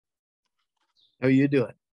How are you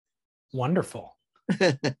doing? Wonderful.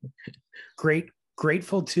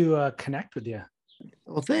 Grateful to connect with you.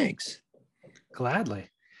 Well, thanks. Gladly.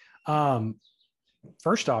 Um,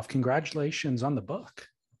 First off, congratulations on the book.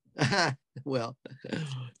 Well,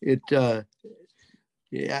 it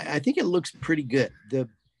yeah, I think it looks pretty good.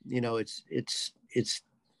 It's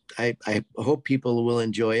I hope people will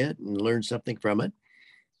enjoy it and learn something from it.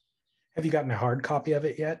 Have you gotten a hard copy of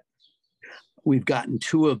it yet? We've gotten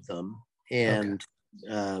two of them, Okay. and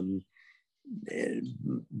um,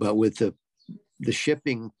 but with the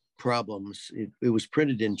shipping problems, it was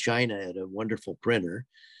printed in China at a wonderful printer.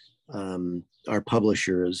 Our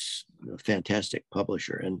publisher is a fantastic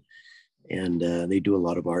publisher, and they do a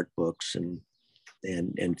lot of art books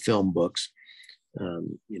and film books,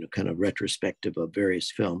 kind of retrospective of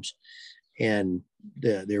various films. And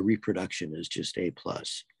their reproduction is just A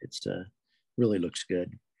plus. It's really looks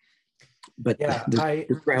good, but Yeah,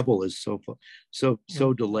 the travel is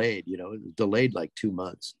so delayed. It was delayed like 2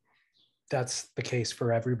 months. that's the case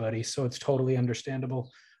for everybody, so it's totally understandable.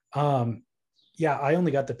 Um, yeah, I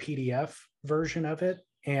only got the PDF version of it,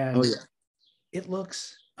 Oh and yeah. it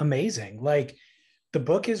looks amazing. Like the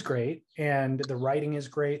book is great, and the writing is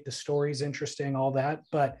great, the story's interesting, all that,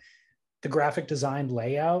 but the graphic design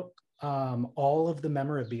layout, all of the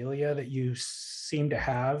memorabilia that you seem to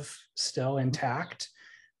have still intact,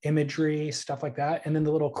 imagery, stuff like that. And then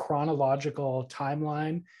the little chronological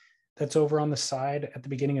timeline that's over on the side at the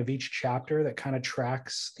beginning of each chapter that kind of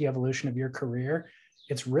tracks the evolution of your career.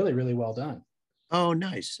 It's really, really well done. Oh,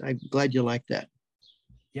 nice. I'm glad you like that.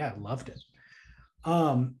 Yeah, loved it.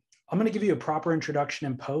 I'm going to give you a proper introduction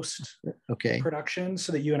in post Okay. production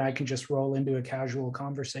so that you and I can just roll into a casual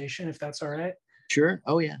conversation, if that's all right. Sure.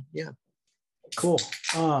 Oh yeah. Yeah. Cool.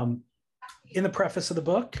 Um, in the preface of the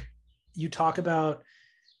book, you talk about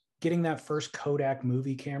getting that first Kodak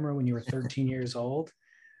movie camera when you were 13 years old,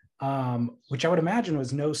 which I would imagine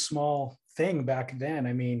was no small thing back then.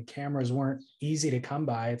 I mean, cameras weren't easy to come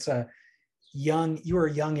by. You were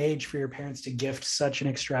a young age for your parents to gift such an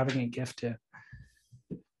extravagant gift to.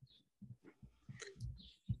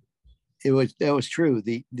 That was true.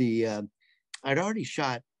 The I'd already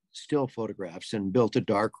shot still photographs and built a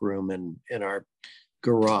dark room in our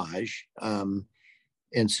garage,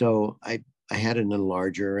 and so I had an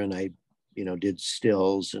enlarger, and I did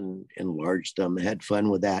stills and enlarged them, had fun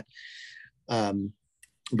with that. Um,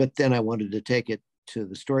 but then I wanted to take it to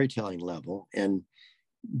the storytelling level and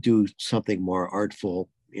do something more artful,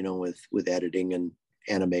 with editing and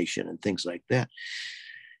animation and things like that.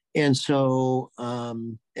 And so,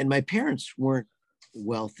 and my parents weren't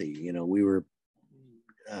wealthy. We were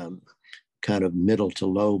um, kind of middle to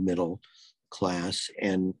low middle class,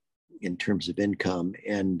 and in terms of income,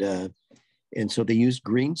 and so they used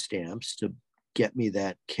green stamps to get me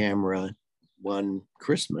that camera one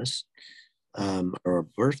Christmas, or a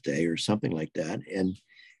birthday or something like that. And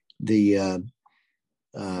the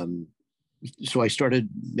um, so I started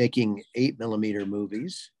making 8mm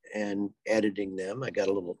movies and editing them. I got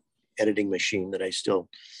a little editing machine that I still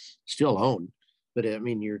own, but I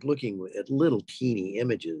mean, you're looking at little teeny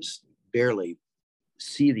images, barely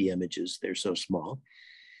see the images; they're so small.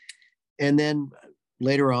 And then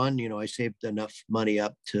later on, I saved enough money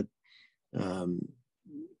up um,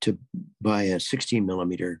 to buy a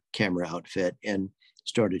 16mm camera outfit and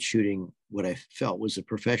started shooting what I felt was a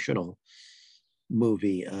professional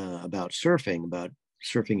movie, about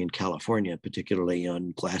surfing in California, particularly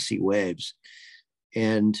on glassy waves,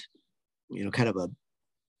 and kind of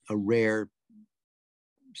a rare,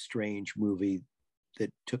 strange movie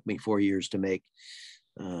that took me 4 years to make,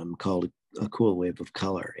 called A Cool Wave of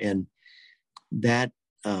Color. And that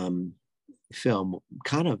film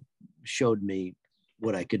kind of showed me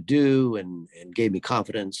what I could do, and gave me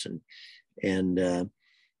confidence, and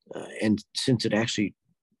and since it actually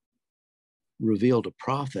revealed a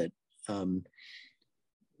profit, I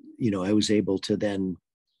was able to then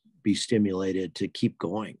be stimulated to keep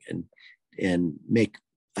going and make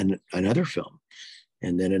another film,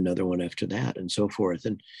 and then another one after that, and so forth.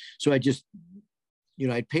 And so I just,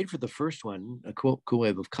 I paid for the first one, A Cool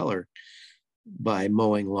Wave of Color, by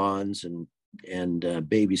mowing lawns and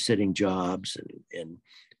babysitting jobs, and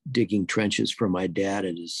digging trenches for my dad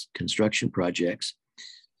at his construction projects.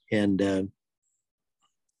 And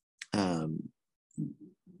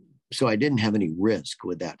so I didn't have any risk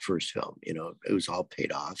with that first film. It was all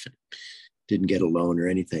paid off, and didn't get a loan or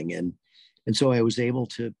anything. And so I was able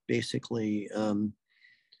to basically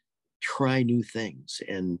try new things,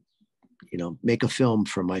 and make a film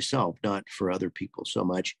for myself, not for other people so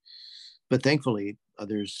much. But thankfully,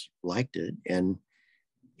 others liked it, and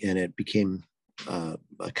it became a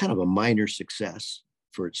kind of a minor success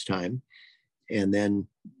for its time. And then,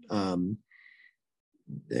 and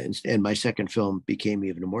my second film became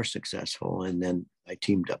even more successful. And then I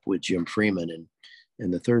teamed up with Jim Freeman,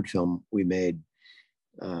 and the third film we made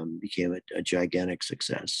became a gigantic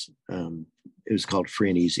success. It was called Free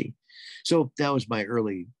and Easy. So that was my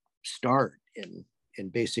early start in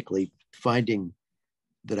basically finding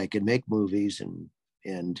that I could make movies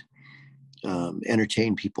and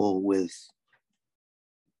entertain people with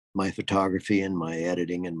my photography and my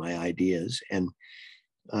editing and my ideas, and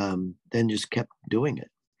then just kept doing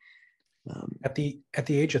it. At the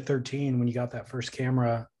age of 13, when you got that first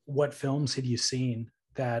camera, what films had you seen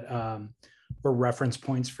that were reference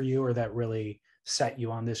points for you, or that really set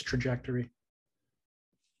you on this trajectory?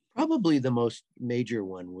 Probably the most major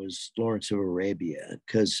one was Lawrence of Arabia,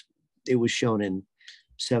 because it was shown in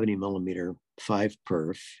 70 millimeter 5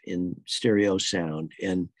 perf in stereo sound.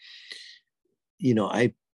 And, you know,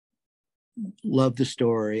 I love the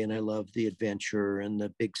story, and I love the adventure and the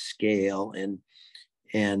big scale and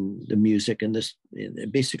the music and this,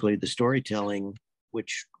 basically the storytelling,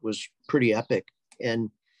 which was pretty epic. And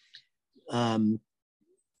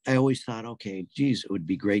I always thought, okay, geez, it would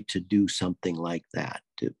be great to do something like that,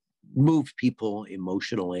 to move people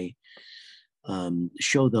emotionally,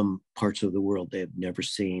 show them parts of the world they have never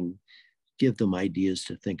seen, give them ideas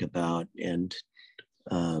to think about. And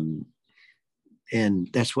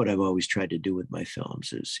that's what I've always tried to do with my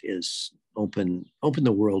films, is open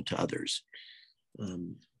the world to others.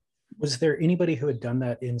 Was there anybody who had done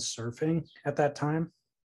that in surfing at that time?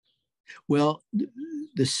 Well,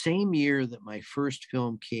 the same year that my first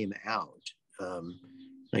film came out,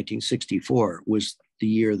 1964, was the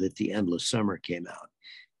year that The Endless Summer came out.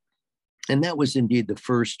 And that was indeed the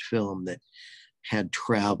first film that had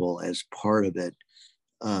travel as part of it,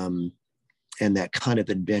 and that kind of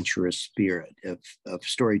adventurous spirit of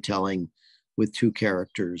storytelling with two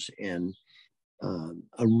characters and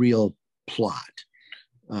a real plot.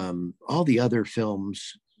 All the other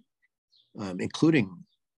films, including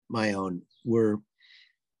my own, were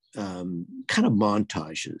kind of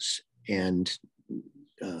montages and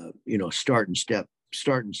start and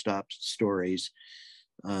stop stories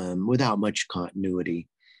without much continuity,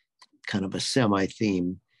 kind of a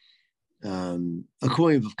semi-theme. A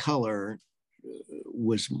Queen of Color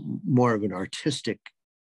was more of an artistic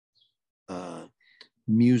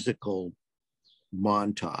musical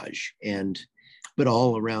montage, but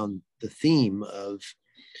all around the theme of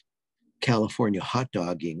California hot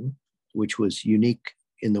dogging, which was unique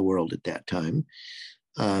in the world at that time,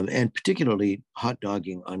 and particularly hot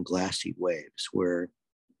dogging on glassy waves, where,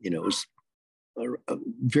 it was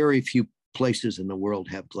very few places in the world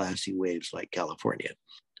have glassy waves like California.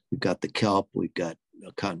 We've got the kelp, we've got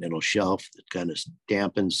a continental shelf that kind of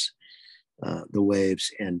dampens the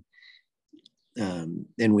waves, and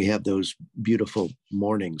we have those beautiful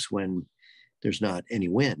mornings when there's not any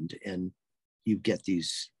wind, and you get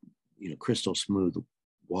these, crystal smooth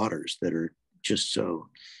waters that are just so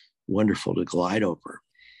wonderful to glide over.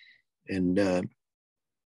 And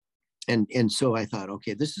so I thought,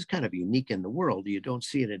 okay, this is kind of unique in the world. You don't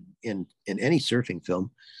see it in any surfing film.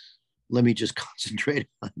 Let me just concentrate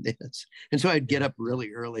on this. And so I'd get up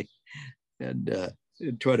really early and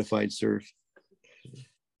try to find surf.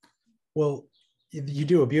 Well, you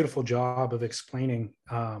do a beautiful job of explaining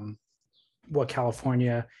what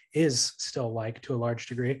California is still like to a large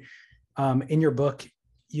degree. In your book,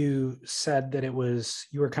 you said that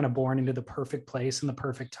you were kind of born into the perfect place and the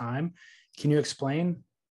perfect time. Can you explain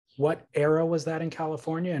what era was that in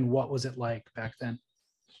California, and what was it like back then?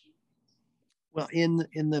 Well, in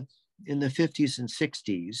the 50s and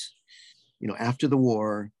 60s, after the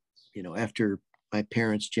war, after my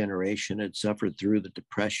parents' generation had suffered through the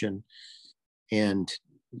Depression and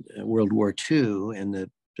World War II, and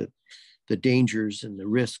the dangers and the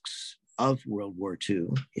risks of World War II,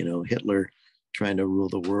 Hitler trying to rule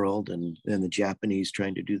the world, and then the Japanese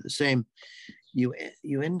trying to do the same, you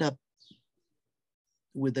end up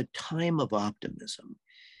with a time of optimism.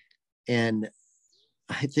 And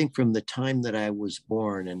I think from the time that I was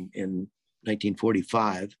born in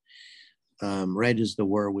 1945, right as the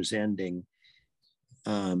war was ending,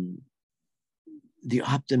 the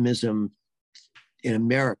optimism in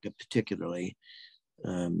America, particularly,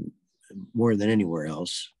 more than anywhere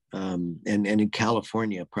else, and in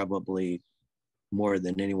California, probably more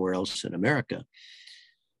than anywhere else in America,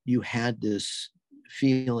 you had this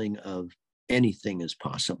feeling of anything is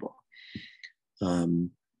possible.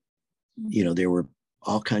 There were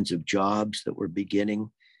all kinds of jobs that were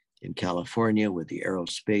beginning in California with the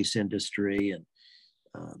aerospace industry, and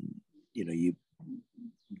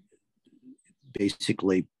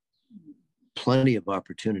basically plenty of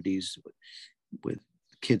opportunities with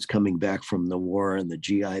kids coming back from the war and the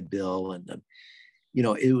GI Bill, and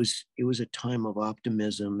it was a time of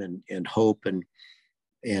optimism and hope and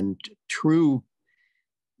true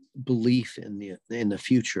belief in the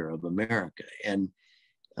future of America, and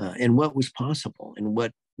what was possible and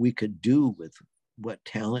what we could do with what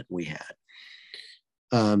talent we had.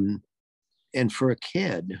 And for a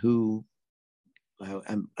kid who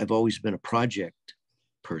I've always been a project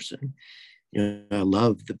person, I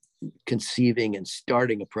love the conceiving and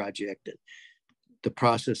starting a project, and the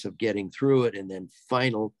process of getting through it, and then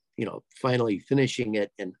finally finishing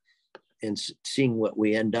it and seeing what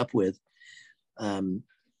we end up with.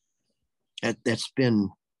 That's been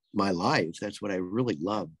my life. That's what I really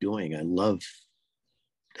love doing. I love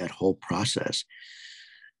that whole process.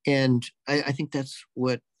 And I think that's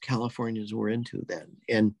what Californians were into then.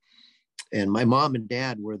 And my mom and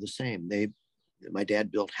dad were the same. My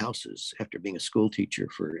dad built houses after being a school teacher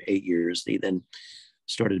for 8 years. He then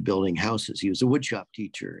started building houses. He was a woodshop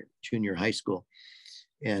teacher in junior high school.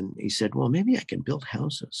 And he said, well, maybe I can build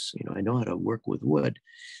houses. I know how to work with wood.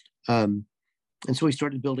 And so he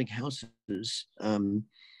started building houses. And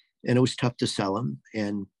it was tough to sell them.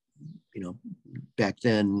 And, back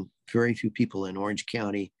then, very few people in Orange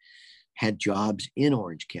County had jobs in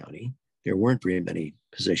Orange County. There weren't very many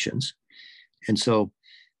positions. And so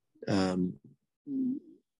the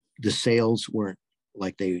sales weren't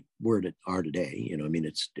like they are today.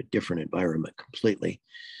 It's a different environment completely.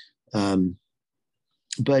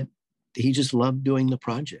 But he just loved doing the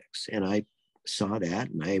projects. And I saw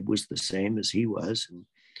that, and I was the same as he was. And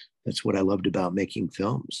that's what I loved about making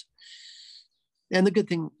films. And the good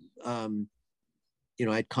thing, I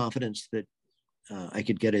had confidence that I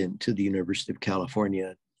could get into the University of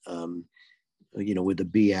California, with a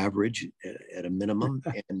B average at a minimum,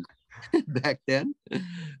 and back then,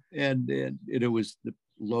 and it was the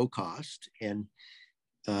low cost, and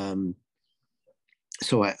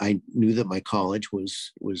so I knew that my college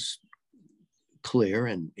was clear,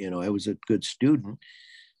 and I was a good student,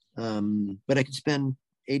 but I could spend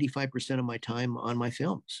 85% of my time on my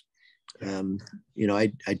films. I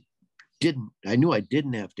knew I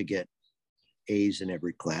didn't have to get A's in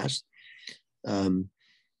every class. My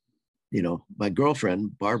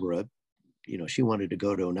girlfriend, Barbara, she wanted to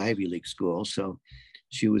go to an Ivy League school. So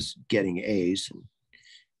she was getting A's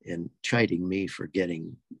and chiding me for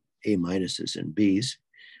getting A minuses and B's.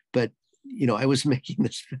 But, I was making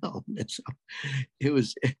this film. And so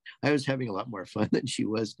I was having a lot more fun than she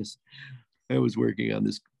was, because I was working on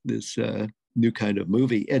this new kind of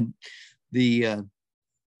movie. And it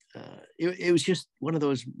was just one of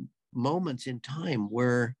those moments in time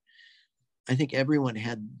where I think everyone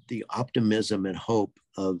had the optimism and hope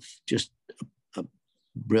of just a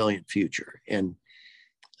brilliant future. And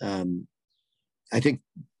I think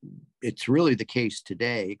it's really the case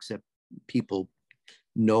today, except people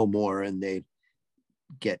know more and they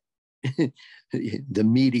get the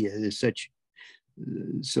media is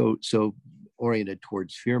so oriented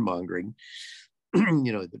towards fear mongering.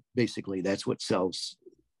 Basically that's what sells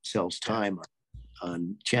time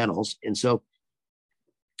on channels. And so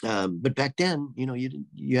but back then,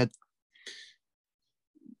 you had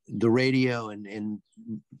the radio and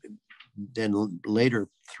then later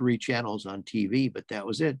 3 channels on TV, but that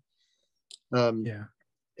was it. And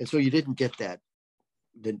so you didn't get that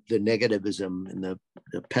the negativism and the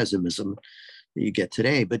pessimism that you get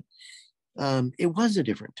today. But it was a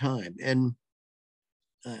different time, and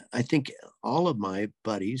I think all of my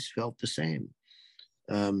buddies felt the same.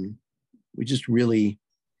 We just really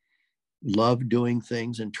love doing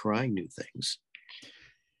things and trying new things.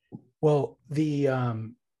 Well,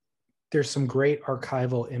 there's some great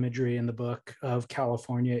archival imagery in the book of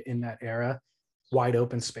California in that era, wide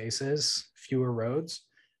open spaces, fewer roads.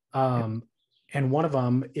 And one of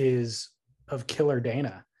them is of Killer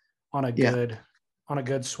Dana on a good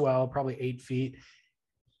swell, probably 8 feet,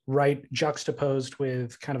 right juxtaposed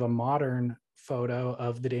with kind of a modern photo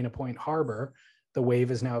of the Dana Point Harbor. The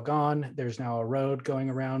wave is now gone. There's now a road going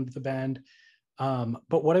around the bend.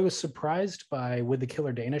 But what I was surprised by with the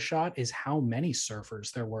Killer Dana shot is how many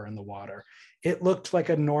surfers there were in the water. It looked like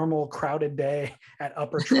a normal crowded day at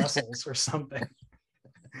Upper Trestles or something.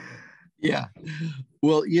 Yeah.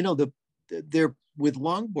 Well, there with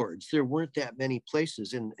longboards, there weren't that many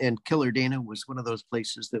places. And Killer Dana was one of those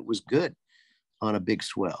places that was good on a big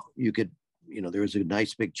swell. You could, there was a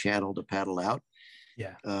nice big channel to paddle out.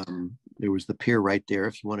 Yeah. There was the pier right there.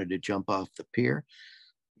 If you wanted to jump off the pier,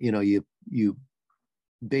 you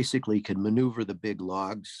basically could maneuver the big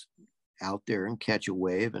logs out there and catch a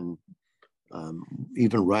wave and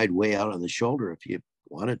even ride way out on the shoulder if you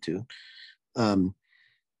wanted to.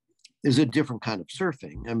 Is a different kind of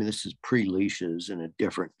surfing. I mean, this is pre-leashes and a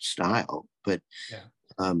different style, but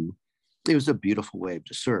Yeah. It was a beautiful wave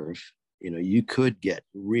to surf. You know, you could get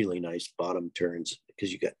really nice bottom turns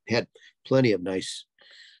because you had plenty of nice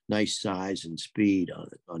size and speed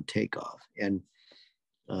on takeoff, and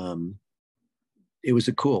it was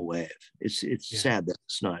a cool wave. It's sad that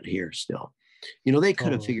it's not here still. You know, they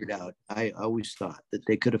could have figured out. I always thought that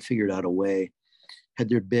they could have figured out a way, had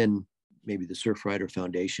there been maybe the Surfrider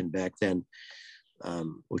Foundation back then,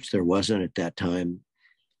 which there wasn't at that time.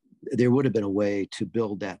 There would have been a way to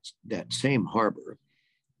build that same harbor,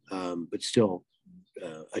 but still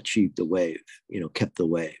achieve the wave. You know, kept the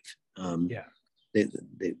wave. They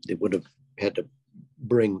would have had to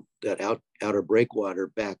bring that outer breakwater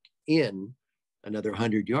back in another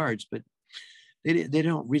 100 yards, but they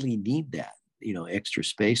don't really need that. You know, extra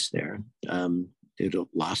space there. They'd have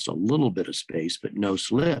lost a little bit of space, but no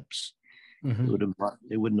slips. Mm-hmm.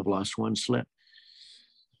 They wouldn't have lost one slip.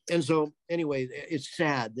 And so anyway, it's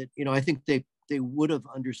sad that, you know, I think they would have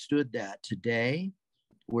understood that today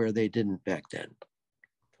where they didn't back then.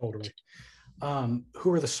 Totally. Who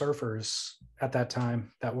were the surfers at that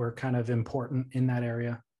time that were kind of important in that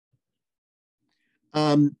area?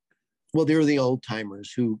 Well, they were the old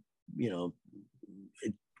timers who, you know,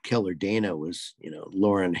 Killer Dana was, you know,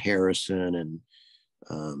 Lauren Harrison and,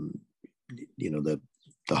 you know, the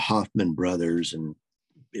Hoffman brothers and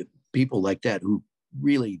people like that who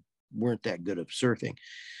really weren't that good at surfing.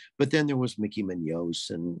 But then there was Mickey Munoz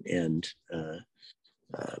and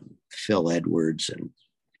Phil Edwards and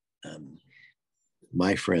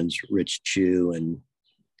my friends Rich Chu and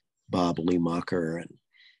Bob Leemacher and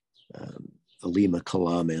Alima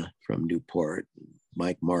Kalama from Newport,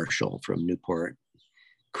 Mike Marshall from Newport,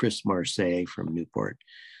 Chris Marseille from Newport.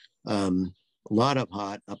 A lot of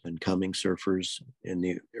hot up and coming surfers in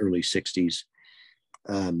the early 60s.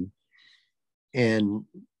 And,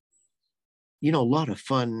 you know, a lot of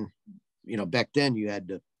fun. You know, back then you had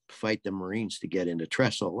to fight the Marines to get into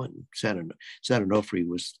Trestle, and San Onofre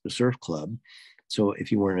was the surf club. So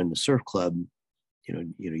if you weren't in the surf club,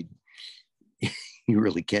 you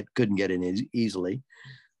really couldn't get in easily.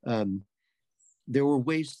 There were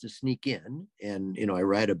ways to sneak in, and, you know, I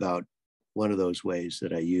write about one of those ways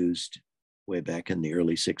that I used way back in the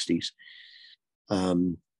early 60s,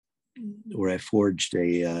 where I forged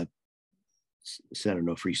a San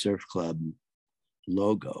Onofre Surf Club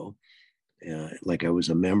logo, like I was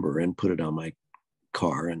a member, and put it on my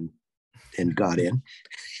car and got in,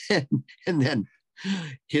 and then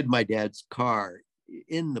hid my dad's car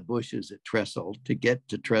in the bushes at Trestle to get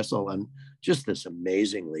to Trestle on just this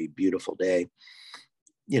amazingly beautiful day.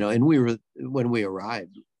 You know, and when we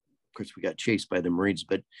arrived, of course, we got chased by the Marines,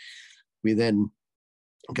 but we then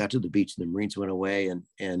got to the beach and the Marines went away,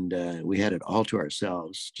 and we had it all to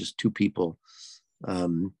ourselves, just two people,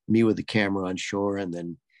 me with the camera on shore, and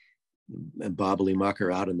then Bob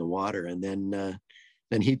Leemacher out in the water, and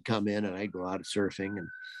then he'd come in and I'd go out surfing, and,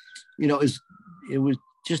 you know, it was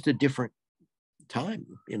just a different time,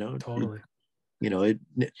 you know. Totally. You know, and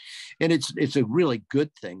it's a really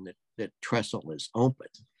good thing that Trestle is open,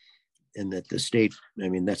 and that the state, I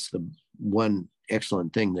mean, that's the one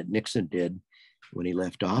excellent thing that Nixon did when he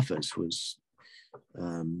left office, was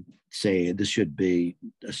say this should be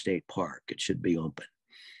a state park. It should be open.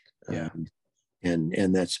 Yeah.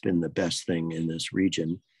 And that's been the best thing in this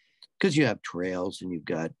region, because you have trails and you've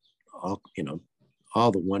got all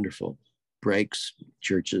the wonderful breaks,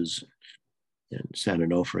 churches, and San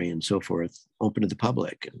Onofre and so forth, open to the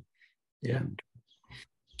public.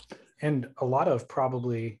 And a lot of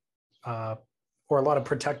probably, or a lot of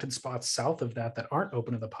protected spots south of that aren't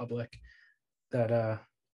open to the public, that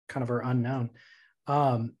kind of are unknown.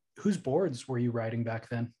 Whose boards were you riding back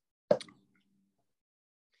then?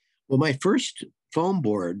 Well, my first foam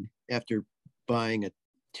board, after buying a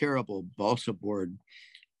terrible balsa board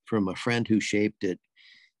from a friend who shaped it,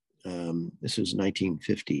 this was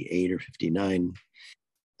 1958 or 59,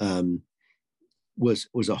 was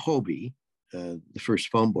a Hobie, the first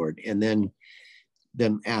foam board. And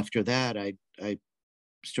then after that, I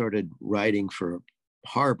started riding for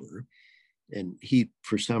Harbor, and he,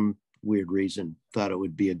 for some weird reason, thought it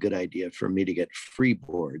would be a good idea for me to get free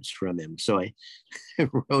boards from him. So I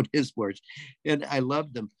rode his boards, and I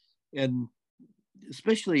loved them. And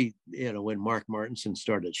especially, you know, when Mark Martinson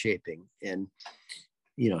started shaping, and,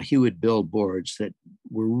 you know, he would build boards that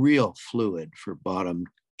were real fluid for bottom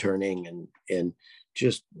turning and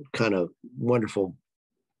just kind of wonderful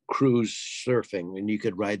cruise surfing, and you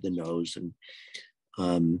could ride the nose.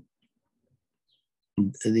 And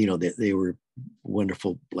they were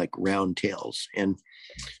wonderful, like round tails. And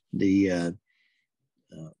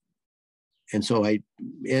and so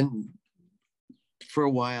and for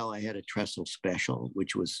a while I had a trestle special,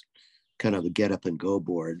 which was kind of a get up and go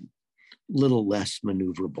board, a little less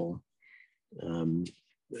maneuverable.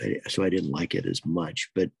 So I didn't like it as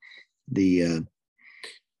much, but the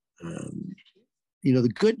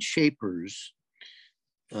good shapers,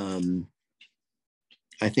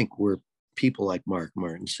 I think, were people like Mark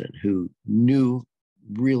Martinson, who knew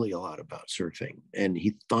really a lot about surfing, and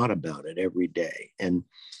he thought about it every day. And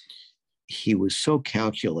he was so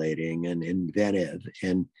calculating and inventive.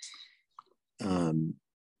 And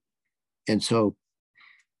so,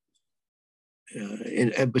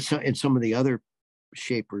 and some of the other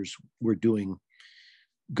shapers were doing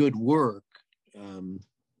good work,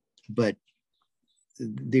 but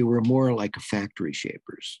they were more like factory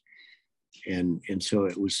shapers. And so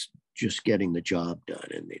it was just getting the job done.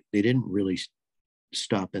 And they didn't really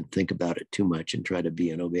stop and think about it too much and try to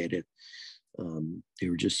be innovative. They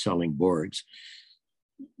were just selling boards.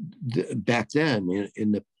 Back then,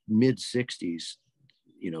 in the mid 60s,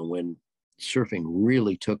 when surfing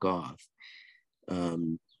really took off,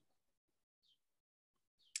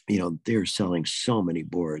 they're selling so many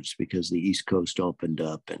boards because the East Coast opened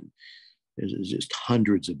up, and there's just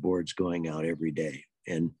hundreds of boards going out every day.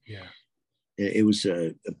 And yeah, it was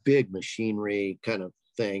a big machinery kind of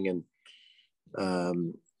thing.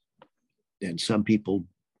 And some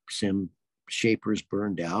shapers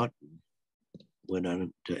burned out and went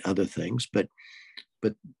on to other things, but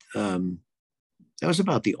that was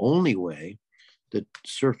about the only way that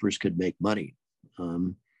surfers could make money.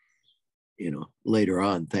 Later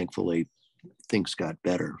on, thankfully, things got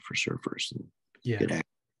better for surfers and could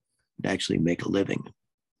actually make a living.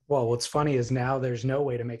 Well, what's funny is now there's no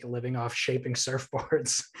way to make a living off shaping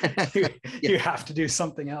surfboards. You have to do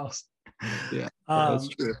something else. Yeah, that's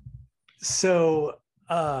true. So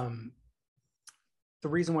the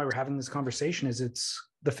reason why we're having this conversation is it's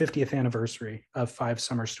the 50th anniversary of 5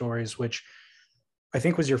 Summer Stories, which I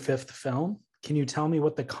think was your 5th film. Can you tell me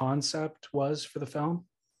what the concept was for the film?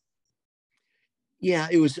 Yeah,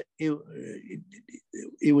 it was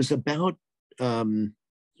about, I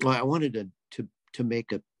wanted to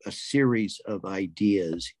make a series of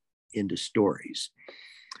ideas into stories,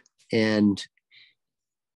 and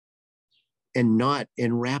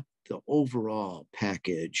wrap the overall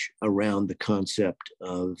package around the concept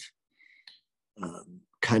of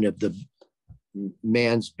kind of the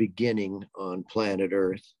man's beginning on planet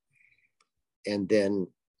Earth, and then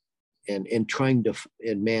man trying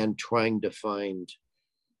to find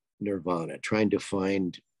nirvana, trying to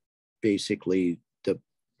find basically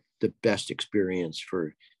the best experience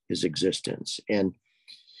for his existence, and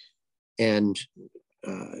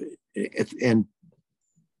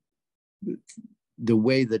the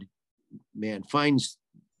way that man finds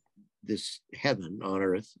this heaven on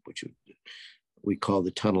Earth, which we call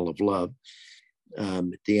the tunnel of love,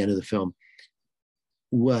 at the end of the film,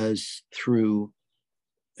 was through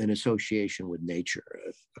an association with nature,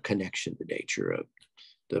 a connection to nature, of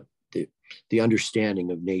the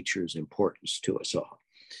understanding of nature's importance to us all.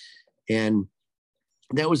 And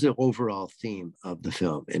that was the overall theme of the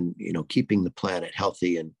film, and keeping the planet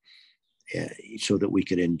healthy, and so that we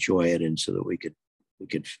could enjoy it, and so that we could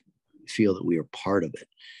feel that we were part of it,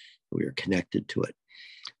 we were connected to it.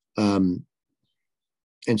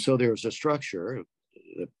 And so there was a structure,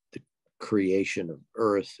 the creation of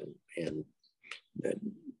Earth, and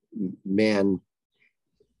man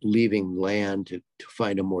leaving land to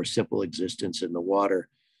find a more simple existence in the water,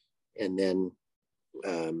 and then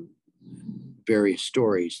various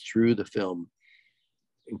stories through the film,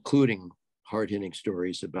 including hard-hitting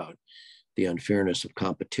stories about the unfairness of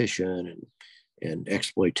competition and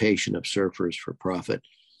exploitation of surfers for profit,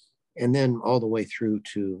 and then all the way through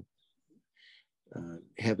to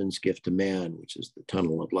heaven's gift to man, which is the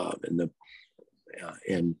tunnel of love. And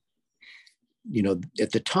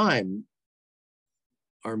at the time,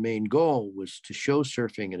 our main goal was to show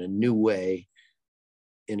surfing in a new way,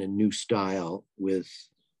 in a new style, with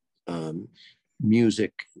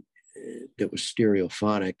music that was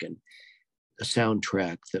stereophonic, and a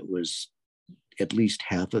soundtrack that was at least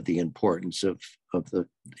half of the importance of the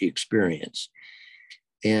experience.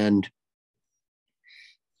 And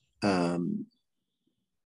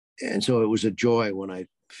so it was a joy when I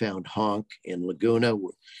found Honk in Laguna.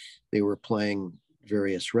 They were playing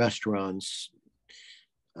various restaurants,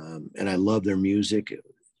 and I love their music.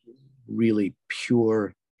 Really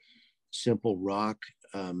pure, simple rock,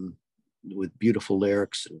 with beautiful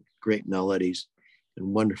lyrics and great melodies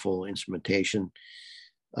and wonderful instrumentation.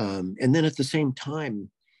 And then at the same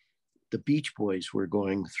time, the Beach Boys were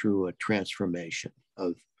going through a transformation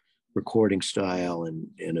of recording style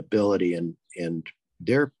and ability and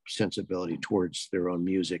their sensibility towards their own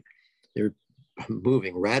music. They're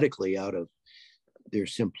moving radically out of their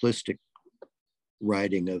simplistic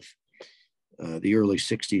writing of the early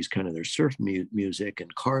 60s, kind of their surf music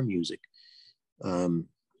and car music,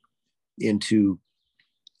 into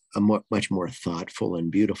a much more thoughtful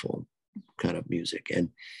and beautiful kind of music.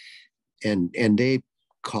 And they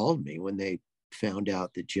called me when they found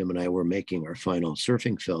out that Jim and I were making our final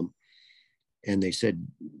surfing film. And they said,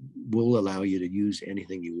 we'll allow you to use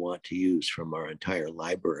anything you want to use from our entire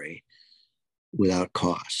library without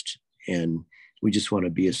cost. And we just want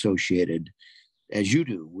to be associated, as you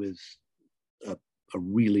do, with a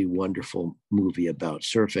really wonderful movie about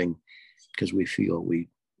surfing, because we feel we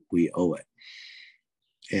owe it.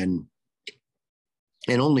 And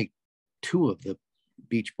only two of the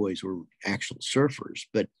Beach Boys were actual surfers,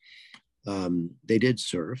 but they did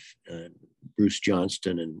surf. Bruce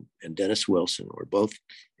Johnston and Dennis Wilson were both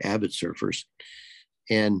avid surfers.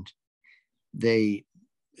 And they,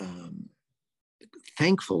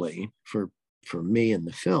 thankfully for me in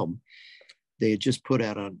the film, they had just put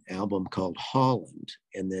out an album called Holland.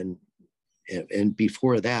 And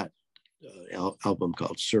before that, album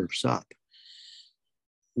called Surf's Up,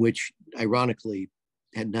 which ironically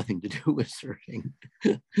had nothing to do with surfing,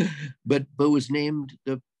 but was named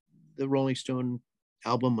the Rolling Stone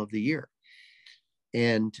album of the year.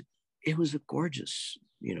 And it was a gorgeous,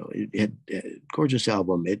 it had a gorgeous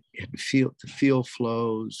album. It had the feel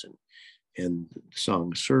flows, and the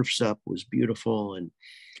song Surf's Up was beautiful. And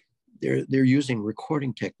they're using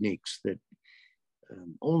recording techniques that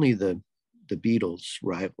only the Beatles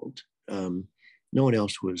rivaled. No one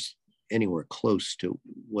else was anywhere close to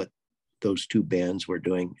what those two bands were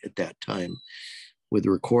doing at that time with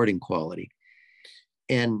recording quality.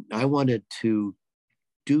 And I wanted to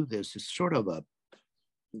do this as sort of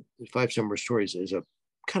Five Summer Stories is a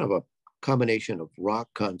kind of a combination of rock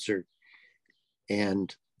concert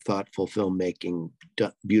and thoughtful filmmaking,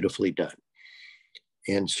 beautifully done.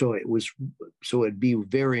 And so it'd be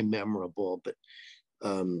very memorable, but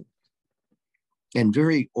and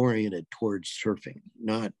very oriented towards surfing,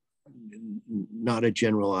 not a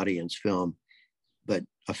general audience film, but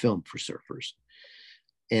a film for surfers.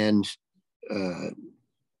 And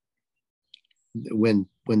when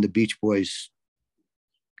the Beach Boys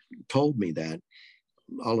told me that,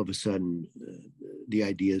 all of a sudden the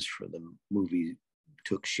ideas for the movie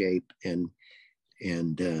took shape, and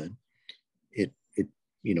it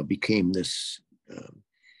became this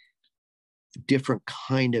different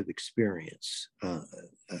kind of experience of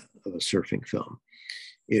a surfing film.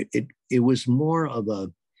 It was more of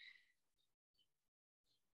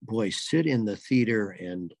sit in the theater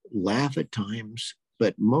and laugh at times,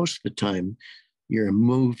 but most of the time you're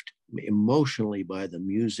moved emotionally by the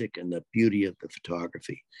music and the beauty of the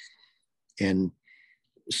photography and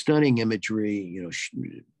stunning imagery,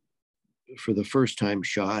 for the first time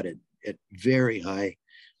shot at very high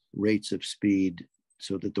rates of speed,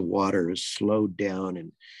 so that the water is slowed down,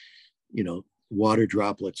 and water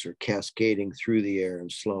droplets are cascading through the air in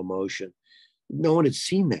slow motion. No one had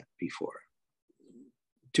seen that before.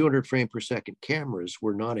 200 frame per second cameras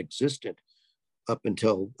were non-existent up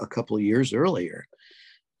until a couple of years earlier.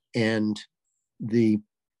 And Jim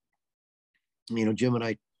and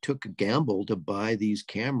I took a gamble to buy these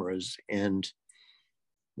cameras, and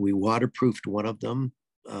we waterproofed one of them.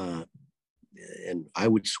 And I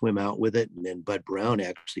would swim out with it. And then Bud Brown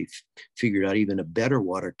actually figured out even a better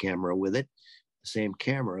water camera with it, the same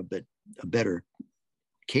camera, but a better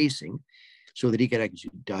casing, so that he could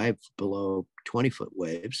actually dive below 20-foot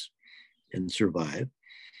waves and survive.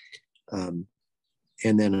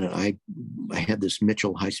 And then I had this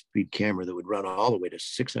Mitchell high-speed camera that would run all the way to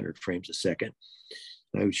 600 frames a second.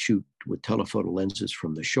 I would shoot with telephoto lenses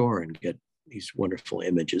from the shore and get these wonderful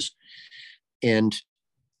images. And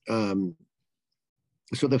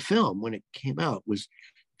so the film, when it came out, was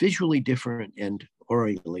visually different and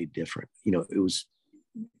orientally different. It was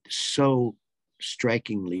so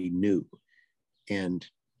strikingly new and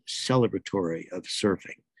celebratory of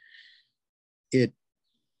surfing. It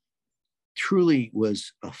truly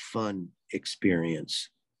was a fun experience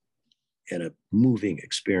and a moving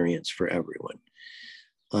experience for everyone.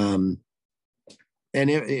 And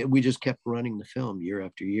we just kept running the film year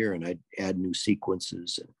after year, and I'd add new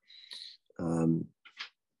sequences.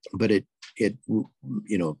 But it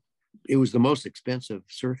was the most expensive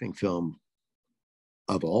surfing film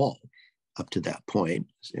of all up to that point.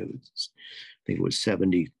 I think it was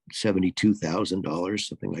 $72,000,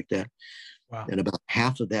 something like that. Wow. And about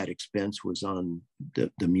half of that expense was on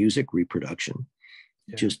the music reproduction.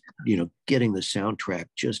 Yeah. Just, getting the soundtrack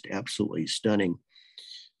just absolutely stunning.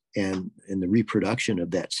 And the reproduction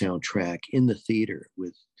of that soundtrack in the theater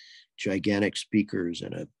with gigantic speakers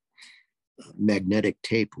and a magnetic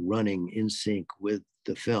tape running in sync with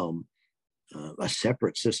the film, a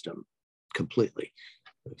separate system completely.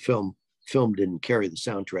 Film didn't carry the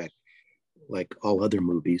soundtrack like all other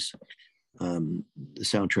movies. The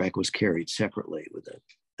soundtrack was carried separately with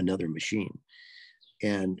another machine,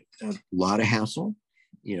 and a lot of hassle,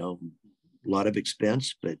 a lot of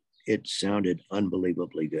expense, but it sounded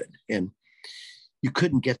unbelievably good. And you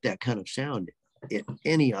couldn't get that kind of sound in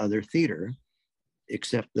any other theater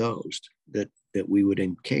except those that we would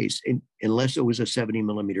encase, unless it was a 70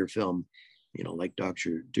 millimeter film, like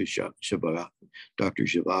Dr. Zhivago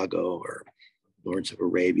or Lawrence of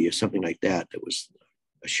Arabia, something like that. That was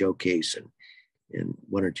a showcase in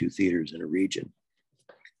one or two theaters in a region.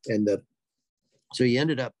 And so he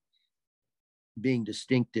ended up being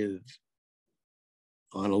distinctive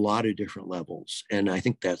on a lot of different levels. And I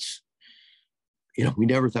think that's, we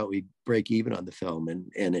never thought we'd break even on the film.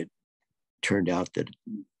 And it turned out that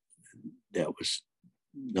was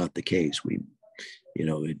not the case.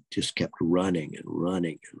 It just kept running and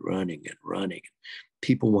running and running and running.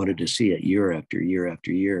 People wanted to see it year after year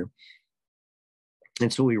after year.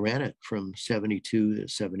 And so we ran it from 72 to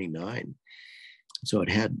 79. So it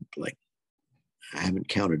had, like, I haven't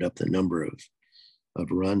counted up the number of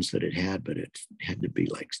runs that it had, but it had to be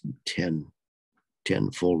like 10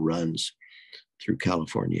 full runs through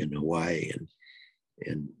California and Hawaii,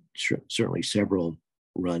 and certainly several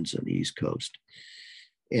runs on the East Coast,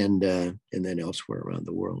 and then elsewhere around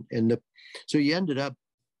the world. And so you ended up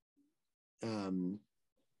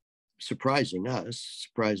surprising us,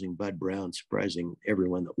 surprising Bud Brown, surprising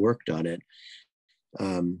everyone that worked on it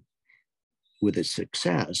with its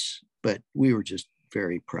success. But we were just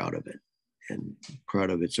very proud of it and proud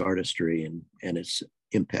of its artistry and its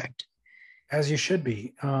impact. As you should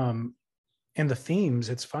be. And the themes,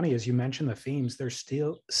 it's funny, as you mentioned the themes, they're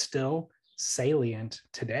still salient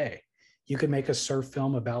today. You could make a surf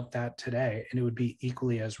film about that today and it would be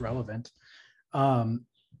equally as relevant.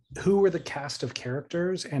 Who were the cast of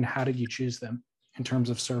characters and how did you choose them in terms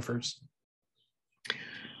of surfers?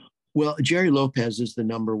 Well, Jerry Lopez is the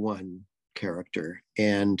number one character,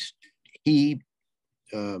 and he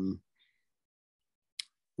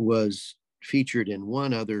was featured in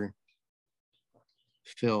one other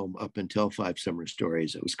film up until 5 Summer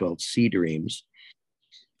Stories. It was called Sea Dreams.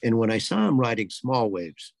 And when I saw him riding small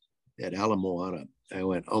waves at Ala Moana, I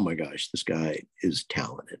went, oh my gosh, this guy is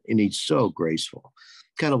talented. And he's so graceful,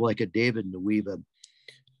 kind of like a David Nuiva,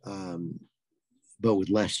 but with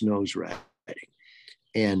less nose riding.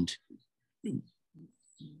 And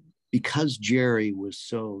because Jerry was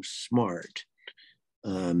so smart,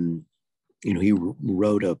 he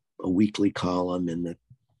wrote a weekly column in the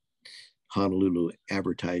Honolulu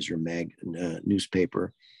Advertiser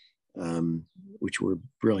newspaper, which were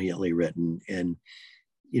brilliantly written. And,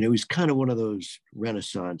 he was kind of one of those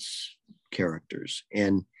Renaissance characters.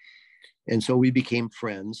 And so we became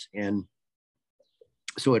friends. And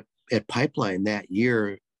so at Pipeline that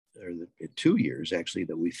year, or 2 years actually,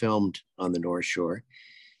 that we filmed on the North Shore,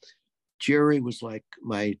 Jerry was like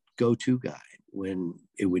my go-to guy. When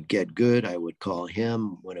it would get good, I would call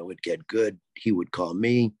him. When it would get good, he would call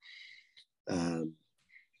me.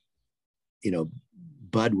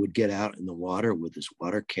 Bud would get out in the water with his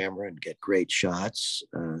water camera and get great shots.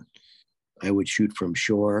 I would shoot from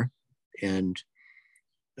shore. And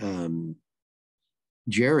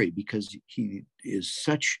Jerry, because he is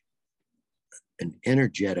such an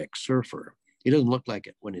energetic surfer, he doesn't look like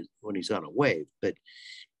it when he's on a wave, but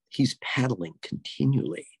he's paddling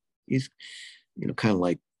continually. He's, kind of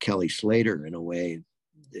like Kelly Slater in a way.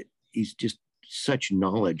 That he's just such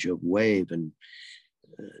knowledge of wave and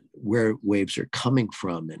where waves are coming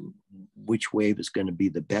from and which wave is going to be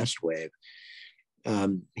the best wave.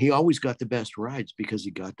 He always got the best rides because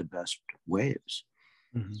he got the best waves.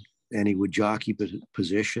 Mm-hmm. And he would jockey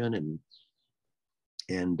position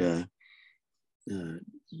and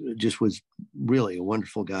just was really a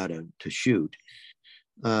wonderful guy to shoot.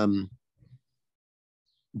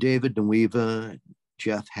 David Nuiva,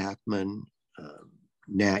 Jeff Hackman,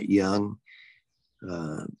 Nat Young,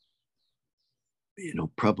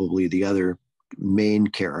 probably the other main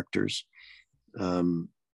characters.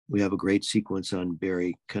 We have a great sequence on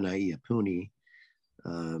Barry Kanaiapuni,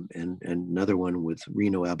 and another one with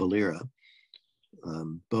Reno Abalira,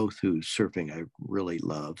 both whose surfing I really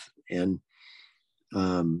love. And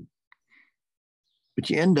but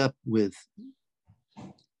you end up with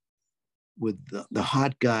the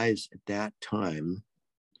hot guys at that time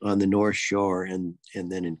on the North Shore and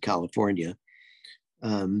then in California,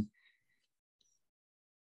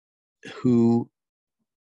 who,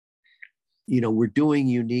 were doing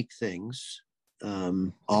unique things,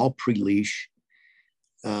 all pre-leash,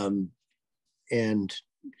 and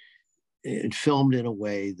filmed in a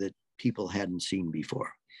way that people hadn't seen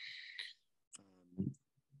before.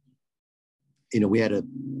 We had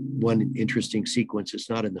one interesting sequence. It's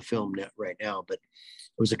not in the film net right now, but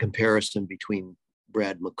it was a comparison between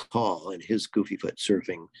Brad McCall and his Goofy Foot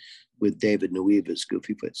surfing with David Nuiva's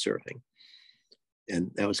Goofy Foot surfing.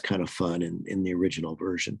 And that was kind of fun in the original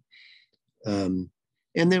version. And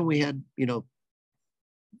then we had,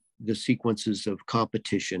 the sequences of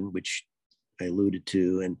competition, which I alluded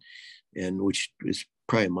to, and which is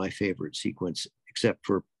probably my favorite sequence, except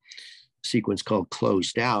for a sequence called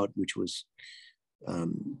Closed Out, which was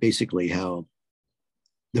basically how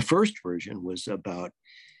the first version was about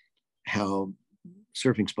how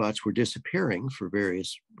surfing spots were disappearing for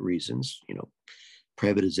various reasons,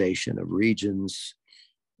 privatization of regions,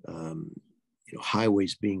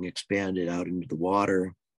 highways being expanded out into the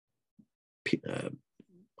water,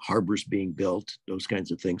 harbors being built, those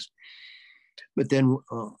kinds of things. But then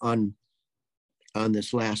on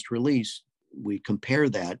this last release, we compare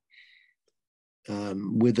that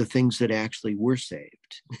with the things that actually were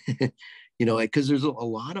saved. Because there's a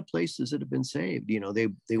lot of places that have been saved.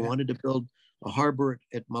 They wanted to build a harbor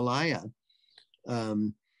at Malaya,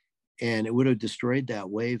 and it would have destroyed that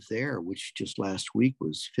wave there, which just last week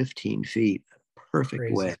was 15 feet. Perfect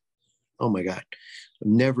Crazy. wave. Oh my God. I've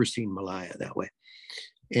never seen Malaya that way.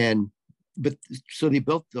 So they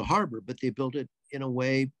built the harbor, but they built it in a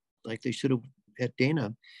way like they should have at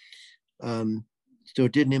Dana. So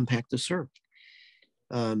it didn't impact the surf.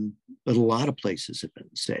 But a lot of places have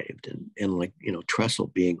been saved, and like, trestle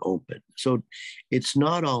being open. So it's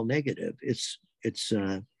not all negative. It's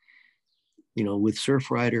with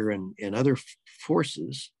Surfrider and other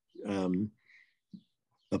forces of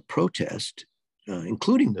protest,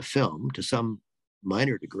 including the film to some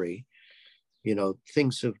minor degree,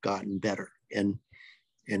 things have gotten better, and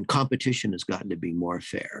competition has gotten to be more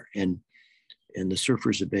fair, and the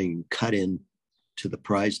surfers are being cut in to the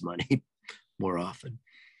prize money more often.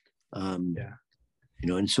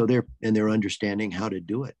 And so they're understanding how to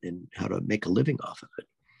do it and how to make a living off of it.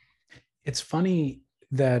 It's funny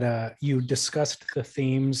that you discussed the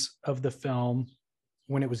themes of the film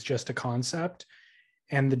when it was just a concept,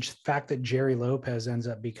 and the fact that Jerry Lopez ends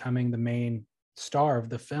up becoming the main star of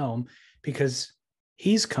the film, because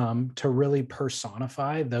he's come to really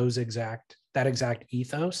personify that exact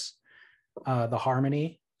ethos, the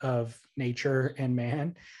harmony of nature and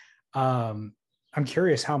man. I'm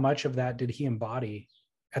curious, how much of that did he embody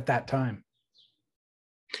at that time?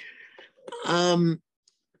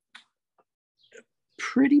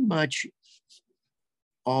 Pretty much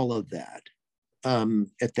all of that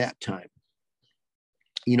at that time.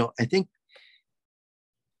 I think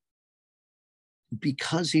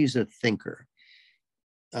because he's a thinker,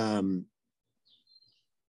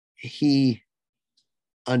 he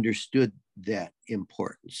understood that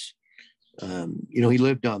importance. He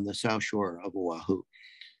lived on the South Shore of Oahu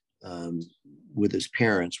with his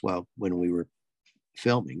parents when we were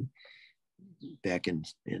filming back in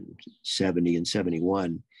 70 and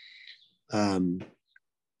 71.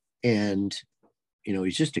 And,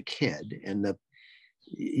 he's just a kid, and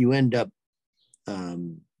you end up,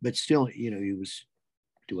 but still, he was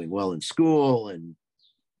doing well in school and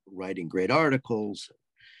writing great articles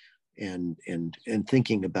and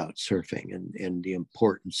thinking about surfing and the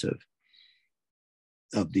importance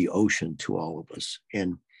of the ocean to all of us.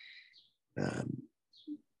 And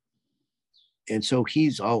so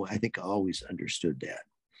I think always understood that.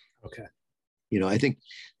 Okay.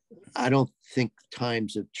 I don't think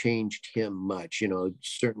times have changed him much.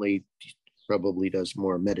 Certainly probably does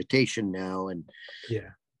more meditation now, and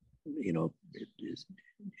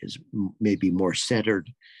is maybe more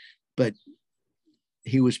centered, but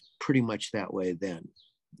he was pretty much that way then,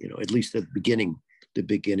 at least at the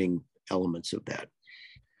beginning elements of that.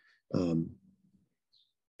 And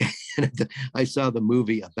I saw the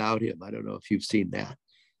movie about him. I don't know if you've seen that.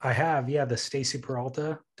 I have, yeah, the Stacy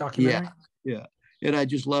Peralta documentary. Yeah. And I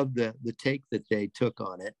just love the take that they took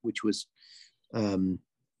on it, which was, and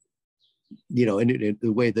the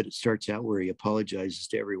way that it starts out, where he apologizes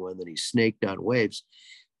to everyone that he snaked on waves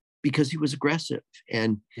because he was aggressive.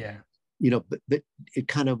 And, but it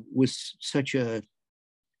kind of was such a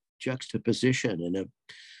juxtaposition and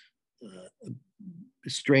a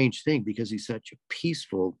strange thing, because he's such a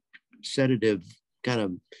peaceful, sedative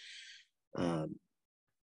kind of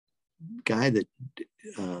guy that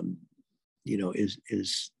you know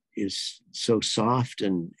is so soft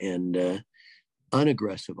and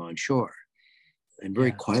unaggressive on shore and very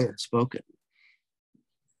Yeah. quiet spoken.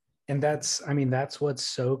 And that's, I mean, that's what's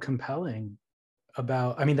so compelling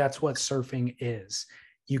about, I mean, that's what surfing is.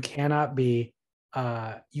 You cannot be,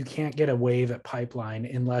 you can't get a wave at Pipeline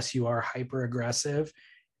unless you are hyper aggressive,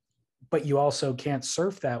 but you also can't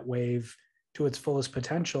surf that wave to its fullest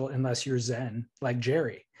potential unless you're Zen, like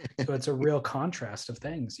Jerry. So it's a real contrast of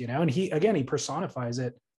things, you know, and he, again, he personifies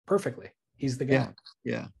it perfectly. He's the guy.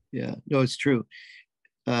 Yeah. No, it's true.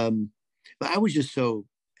 But I was just so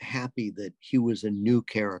happy that he was a new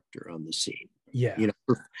character on the scene. Yeah. You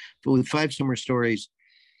know, with Five Summer Stories,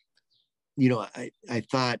 you know, I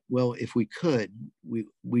thought, well, if we could,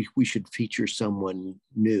 we should feature someone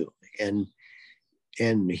new, and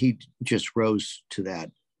he just rose to that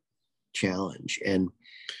challenge. And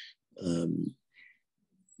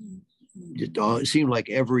it seemed like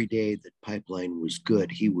every day that Pipeline was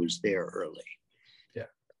good, he was there early. Yeah.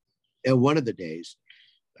 And one of the days,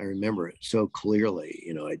 I remember it so clearly,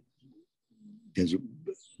 you know, because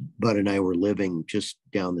Bud and I were living just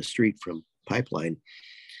down the street from Pipeline.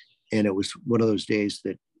 And it was one of those days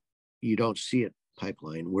that you don't see at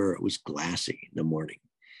Pipeline, where it was glassy in the morning.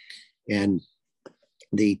 And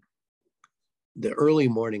the early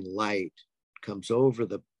morning light comes over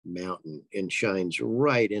the mountain and shines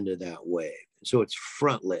right into that wave. So it's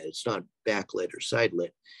front lit, it's not backlit or side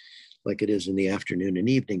lit like it is in the afternoon and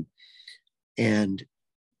evening. And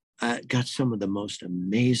I got some of the most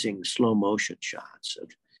amazing slow motion shots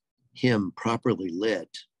of him properly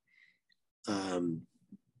lit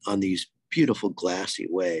on these beautiful glassy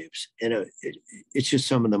waves. And it's just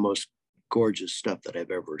some of the most gorgeous stuff that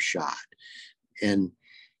I've ever shot. And,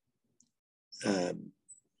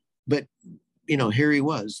 but, you know, here he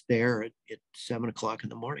was there at 7:00 in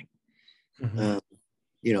the morning. Mm-hmm.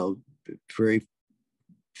 You know, very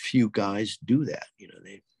few guys do that, you know,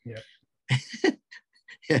 yeah.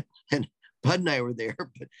 And Bud and I were there,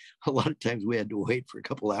 but a lot of times we had to wait for a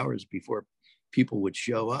couple hours before people would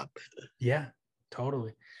show up. Yeah,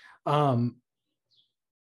 totally. Can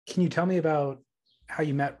you tell me about how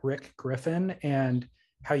you met Rick Griffin and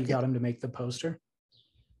how you got him to make the poster?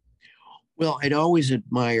 Well, I'd always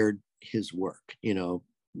admired his work, you know,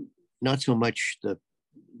 not so much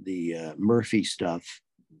the Murphy stuff,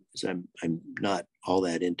 because I'm not all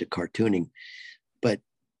that into cartooning, but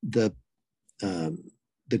the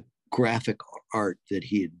graphic art that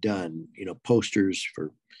he had done, you know, posters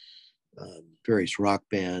for various rock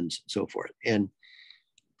bands and so forth, and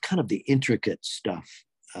kind of the intricate stuff,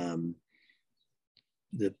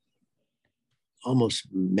 the almost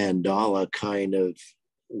mandala kind of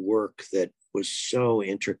work that was so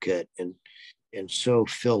intricate and so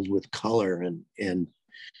filled with color and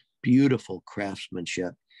beautiful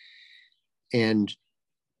craftsmanship. And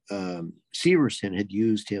Severson had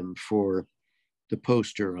used him for the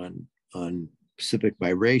poster on Pacific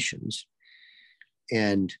Vibrations.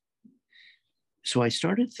 And so I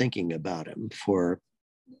started thinking about him for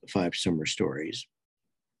Five Summer Stories.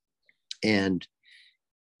 And,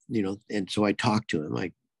 you know, and so I talked to him.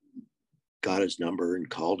 I got his number and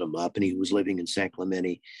called him up, and he was living in San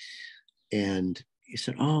Clemente. And he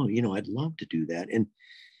said, oh, you know, I'd love to do that. And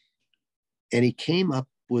he came up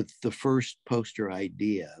with the first poster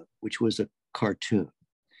idea, which was a cartoon.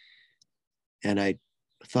 And I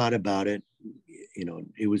thought about it, you know,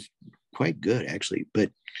 it was quite good actually.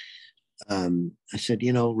 But I said,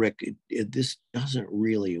 you know, Rick, this doesn't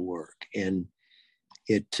really work. And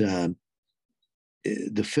the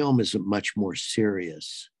film is a much more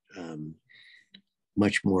serious,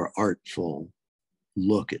 much more artful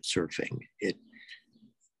look at surfing.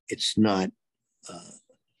 It's not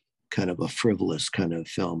kind of a frivolous kind of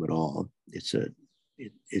film at all.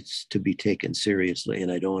 It's to be taken seriously,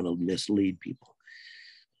 and I don't want to mislead people.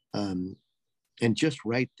 And just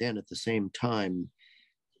right then, at the same time,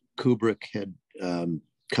 Kubrick had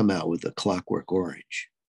come out with A Clockwork Orange,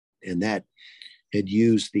 and that had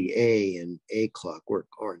used the A in A Clockwork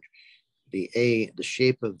Orange. The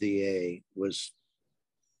shape of the A was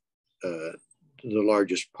the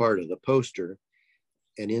largest part of the poster,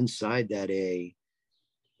 and inside that A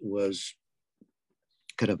was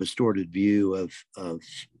kind of a distorted view of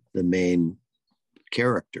the main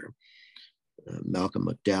character, Malcolm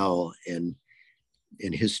McDowell, and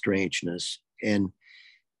his strangeness. And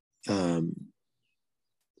I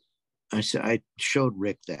showed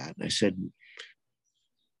Rick that, and I said,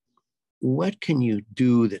 what can you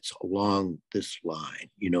do that's along this line,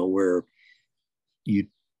 you know, where you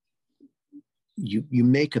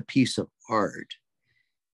make a piece of art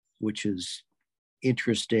which is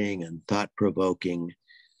interesting and thought-provoking,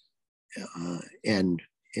 and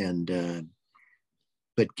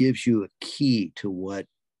but gives you a key to what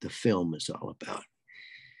the film is all about.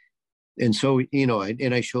 And so,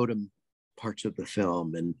 I showed him parts of the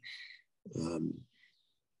film, and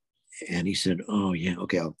he said, "Oh yeah,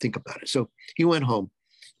 okay, I'll think about it." So he went home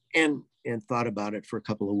and thought about it for a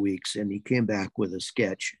couple of weeks, and he came back with a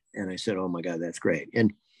sketch, and I said, "Oh my God, that's great."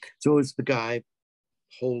 And so it was the guy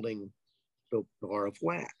holding the bar of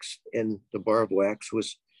wax, and the bar of wax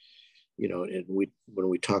was, and when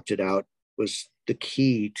we talked it out, was the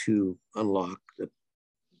key to unlock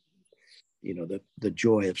the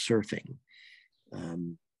joy of surfing.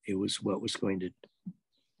 It was what was going to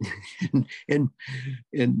and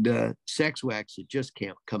sex wax had just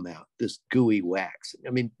can't come out, this gooey wax. I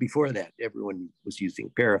mean, before that, everyone was using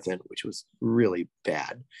paraffin, which was really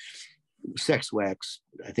bad. Sex wax,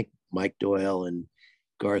 I think Mike Doyle and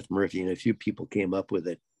Garth Murphy and a few people came up with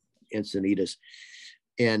it, Encinitas,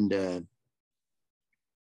 and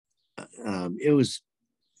it was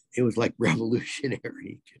like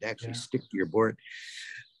revolutionary. You could actually stick to your board.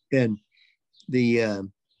 And the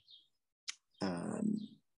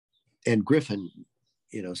and Griffin,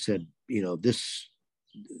 said, this,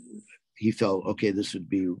 he felt, okay, this would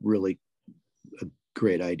be really a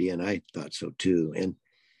great idea. And I thought so too.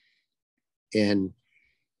 And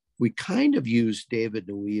we kind of used David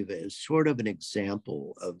Nuiva as sort of an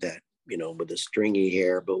example of that, with the stringy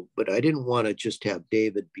hair, but I didn't want to just have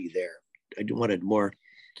David be there. I wanted more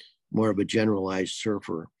of a generalized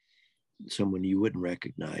surfer, someone you wouldn't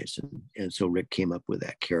recognize. And so Rick came up with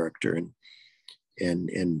that character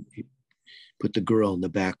and put the girl in the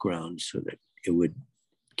background so that it would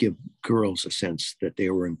give girls a sense that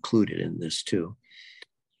they were included in this too.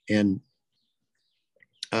 And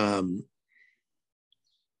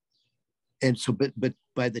so, but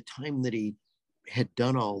by the time that he had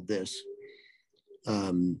done all this,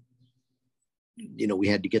 we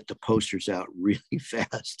had to get the posters out really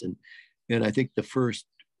fast. And I think the first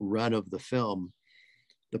run of the film,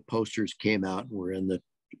 the posters came out and were in the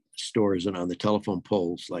stores and on the telephone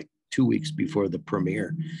poles like 2 weeks before the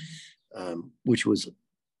premiere, which was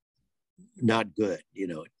not good.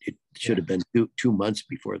 It should have been 2 months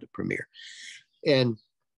before the premiere.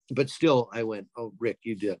 But still, I went, "Oh, Rick,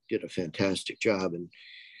 you did a fantastic job." And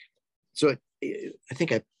so I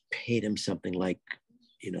think I paid him something like,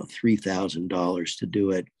 $3,000 to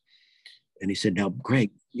do it. And he said, "Now,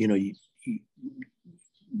 Greg, you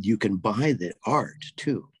can buy the art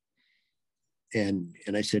too." And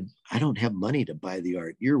I said, "I don't have money to buy the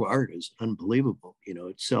art. Your art is unbelievable.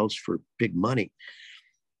 It sells for big money."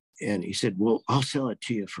 And he said, "Well, I'll sell it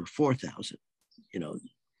to you for 4,000, an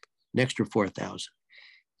extra 4,000.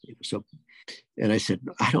 So, and I said,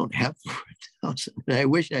 "I don't have 4,000. And I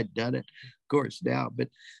wish I'd done it, of course, now. But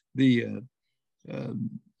the,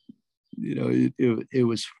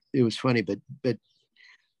 it was funny. But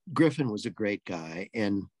Griffin was a great guy,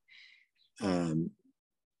 and a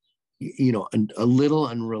little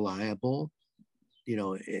unreliable,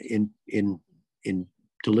 in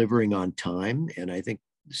delivering on time. And I think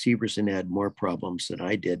Severson had more problems than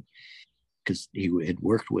I did, because he had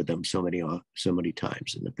worked with them so many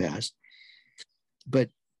times in the past. But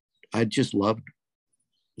I just loved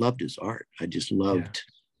his art. I just loved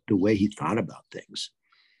the way he thought about things.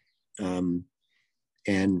 And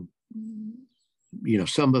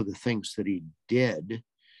some of the things that he did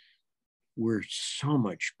were so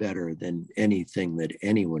much better than anything that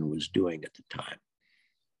anyone was doing at the time,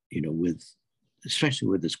 especially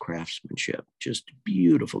with his craftsmanship, just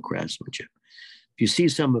beautiful craftsmanship. If you see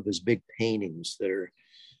some of his big paintings that are,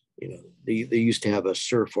 they used to have a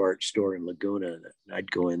surf art store in Laguna, and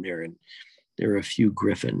I'd go in there, and there are a few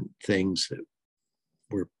Griffin things that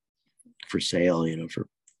were for sale, for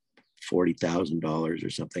 $40,000 or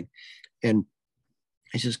something. And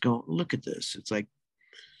I just go, "Look at this. It's like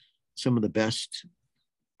some of the best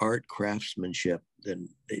art craftsmanship that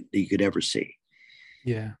you could ever see."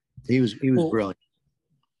 Yeah. He was brilliant.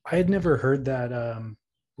 I had never heard that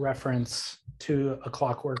reference to A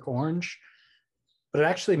Clockwork Orange, but it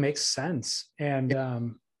actually makes sense. And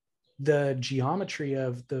the geometry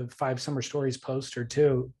of the 5 Summer Stories poster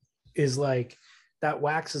too is like that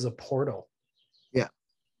wax is a portal. Yeah.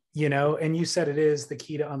 And you said it is the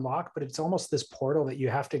key to unlock, but it's almost this portal that you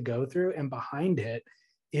have to go through, and behind it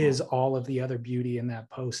is all of the other beauty in that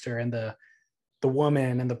poster, and the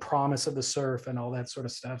woman and the promise of the surf and all that sort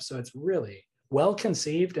of stuff. So it's really well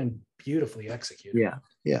conceived and beautifully executed.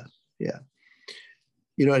 Yeah.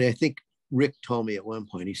 And I think Rick told me at one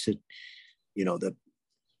point, he said,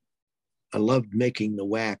 I loved making the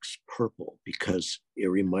wax purple because it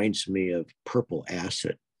reminds me of purple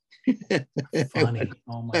acid. Funny.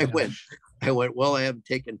 Oh my I went, gosh. well, I haven't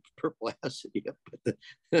taken purple acid yet,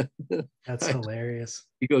 but That's hilarious.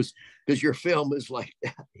 he goes, because your film is like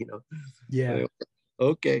that, you know. Yeah.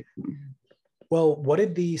 Okay. Well, what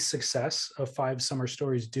did the success of Five Summer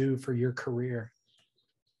Stories do for your career?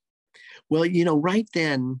 Well, you know, right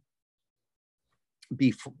then,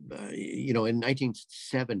 before, you know, in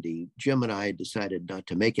 1970, Jim and I decided not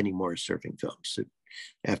to make any more surfing films.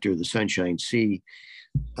 After the Sunshine Sea,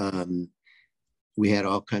 we had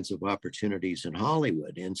all kinds of opportunities in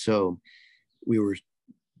Hollywood. And so we were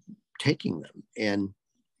taking them. And,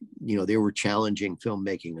 you know, they were challenging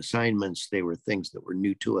filmmaking assignments. They were things that were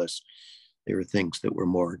new to us. They were things that were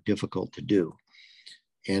more difficult to do.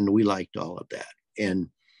 And we liked all of that. And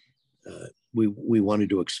we wanted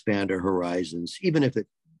to expand our horizons, even if it,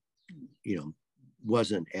 you know,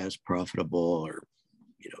 wasn't as profitable or,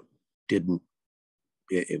 you know, didn't,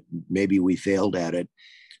 maybe we failed at it.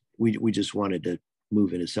 We just wanted to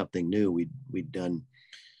move into something new. We'd done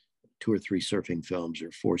 2 or 3 surfing films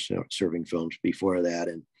or 4 surfing films before that.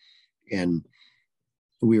 And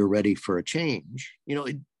we were ready for a change, you know,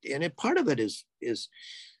 part of it is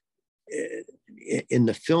in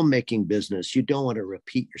the filmmaking business, you don't want to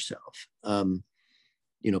repeat yourself.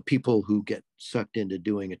 You know, people who get sucked into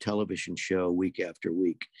doing a television show week after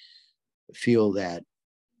week feel that,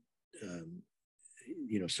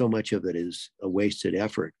 you know, so much of it is a wasted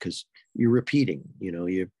effort because you're repeating, you know,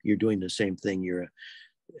 you're doing the same thing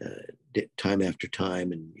time after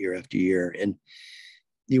time and year after year. And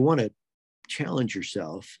you want to challenge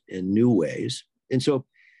yourself in new ways. And so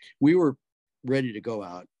we were ready to go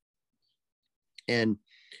out.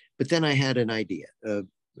 But then I had an idea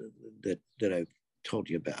that I've told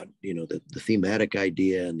you about, you know, the thematic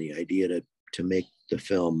idea and the idea to make the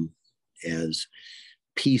film as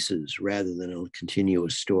pieces rather than a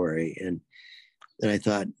continuous story. And I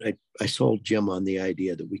thought I sold Jim on the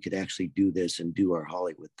idea that we could actually do this and do our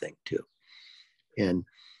Hollywood thing too. And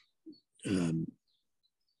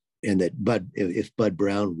that if Bud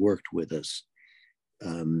Brown worked with us,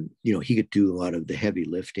 you know, he could do a lot of the heavy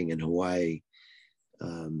lifting in Hawaii.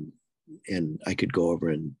 And I could go over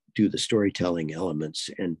and do the storytelling elements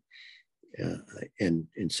and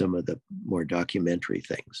some of the more documentary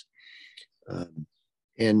things.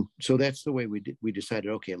 And so that's the way we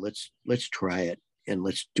decided, okay, let's try it and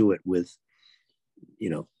let's do it with, you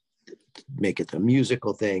know, make it the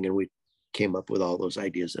musical thing. And we came up with all those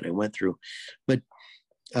ideas that I went through. But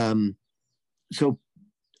so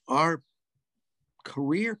our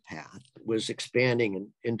career path was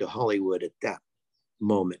expanding into Hollywood at that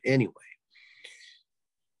moment anyway.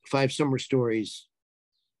 Five Summer Stories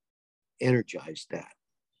energized that,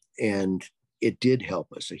 and it did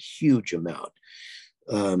help us a huge amount.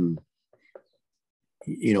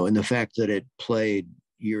 You know, and the fact that it played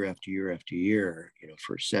year after year after year, you know,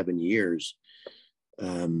 for 7 years,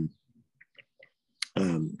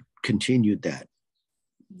 continued that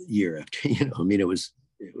year after, you know, I mean,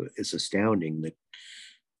 it's astounding that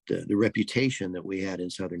the reputation that we had in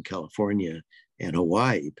Southern California and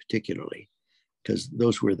Hawaii, particularly, because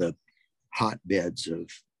those were the hotbeds of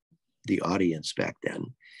the audience back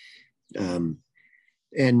then.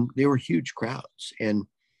 And there were huge crowds, and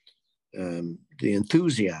the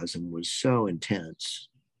enthusiasm was so intense,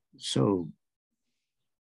 so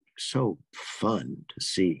fun to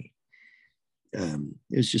see. It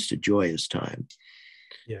was just a joyous time.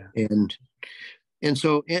 Yeah. And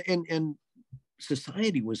so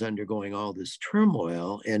society was undergoing all this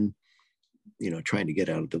turmoil, and, you know, trying to get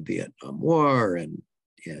out of the Vietnam War, and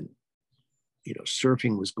you know,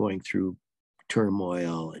 surfing was going through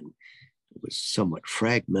turmoil, and it was somewhat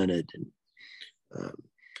fragmented. And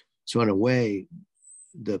so in a way,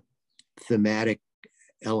 the thematic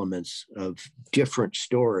elements of different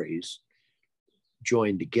stories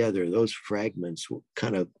joined together. Those fragments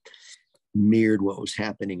kind of mirrored what was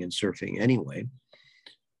happening in surfing anyway.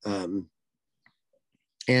 And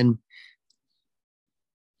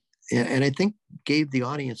I think gave the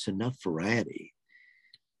audience enough variety,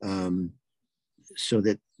 so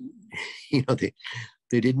that, you know, they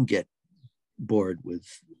didn't get bored with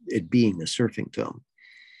it being a surfing film.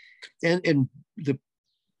 And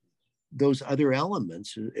those other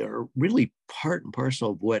elements are really part and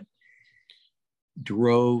parcel of what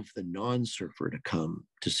drove the non-surfer to come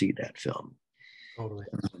to see that film. Totally.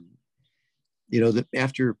 You know, that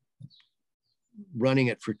after running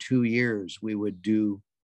it for 2 years, we would do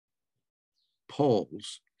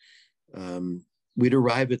polls. We'd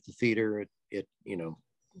arrive at the theater at you know,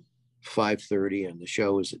 5:30, and the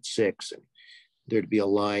show was at 6. And there'd be a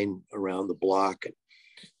line around the block,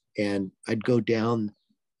 and I'd go down,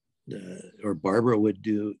 or Barbara would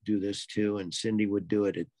do this too, and Cindy would do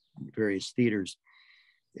it at various theaters,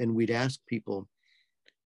 and we'd ask people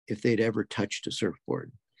if they'd ever touched a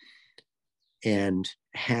surfboard. And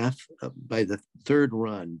by the third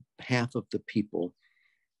run, half of the people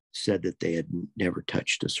said that they had never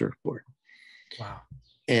touched a surfboard. Wow.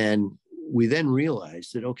 And we then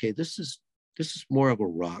realized that, okay, this is more of a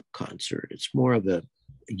rock concert. It's more of a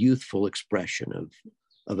youthful expression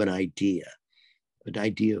of an idea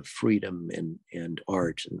of freedom and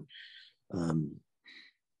art, and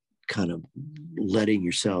kind of letting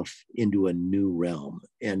yourself into a new realm.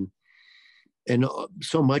 And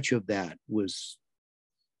so much of that was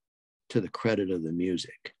to the credit of the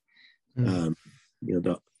music. You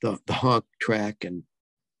know, the honk track and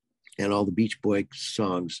all the Beach Boys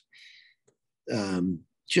songs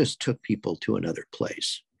just took people to another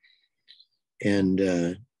place. And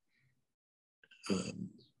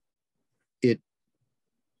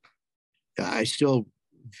I still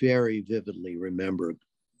very vividly remember,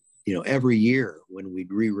 you know, every year when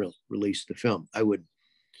we'd re-release the film, I would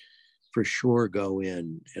for sure go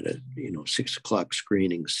in at a 6 o'clock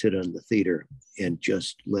screening, sit in the theater, and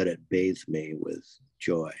just let it bathe me with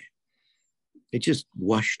joy. It just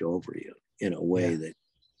washed over you in a way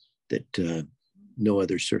that no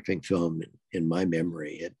other surfing film in my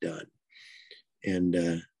memory had done.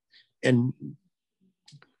 And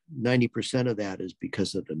 90% of that is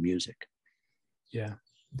because of the music. Yeah.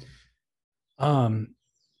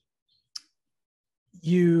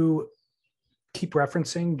 You keep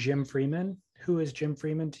referencing Jim Freeman. Who is Jim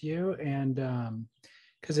Freeman to you? And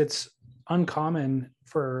because it's uncommon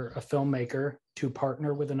for a filmmaker to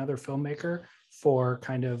partner with another filmmaker for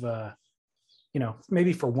kind of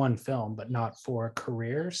maybe for one film, but not for a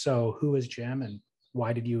career. So who is Jim, and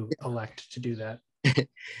why did you elect to do that?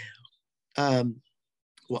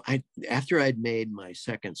 Well, after I'd made my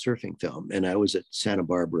second surfing film, and I was at Santa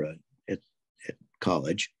Barbara at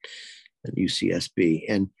college at UCSB,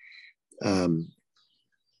 and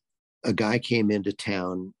a guy came into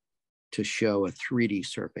town to show a 3D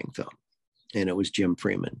surfing film, and it was Jim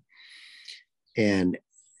Freeman. And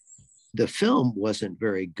the film wasn't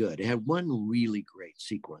very good. It had one really great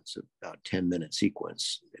sequence, about 10-minute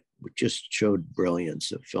sequence, which just showed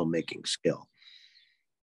brilliance of filmmaking skill.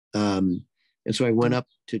 And so I went up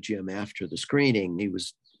to Jim after the screening. He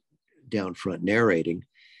was down front narrating.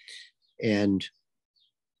 And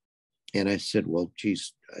I said, well,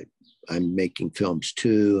 geez, I'm making films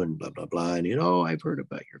too, and blah, blah, blah. And, I've heard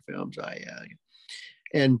about your films.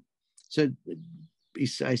 And so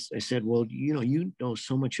I said, well, you know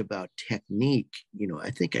so much about technique.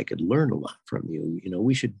 I think I could learn a lot from you.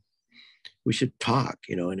 We should talk,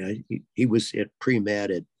 and he was at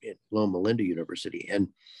pre-med at Loma Linda University. And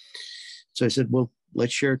so I said, well,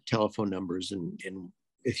 let's share telephone numbers. And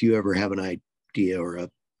if you ever have an idea or a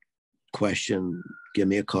question, give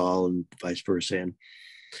me a call, and vice versa.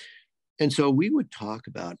 And so we would talk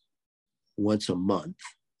about once a month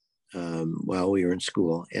while we were in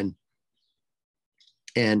school. And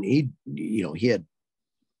he had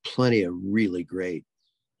plenty of really great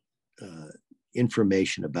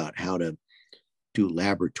information about how to do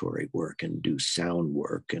laboratory work and do sound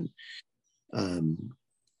work, and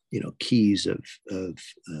keys of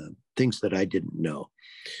things that I didn't know.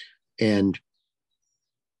 And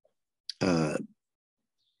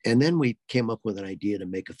then we came up with an idea to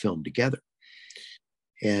make a film together.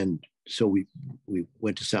 And so we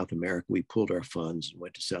went to South America. We pulled our funds and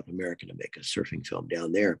went to South America to make a surfing film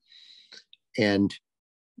down there. And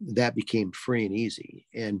that became Free and Easy.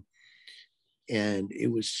 And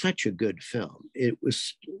it was such a good film. It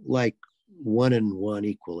was like 1 and 1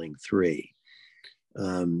 equaling 3.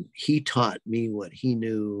 He taught me what he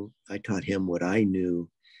knew. I taught him what I knew.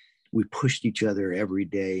 We pushed each other every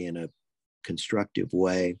day in a constructive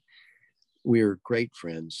way. We were great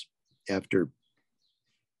friends. After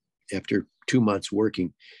 2 months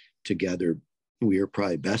working together, we were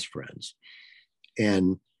probably best friends.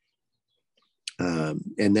 And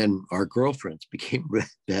then our girlfriends became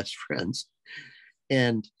best friends.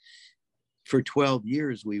 And for 12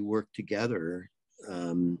 years, we worked together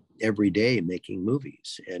every day making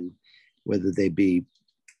movies. And whether they be,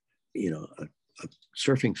 a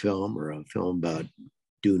surfing film, or a film about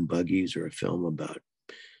dune buggies, or a film about,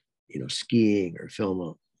 skiing, or a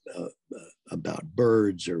film about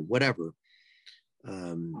birds, or whatever,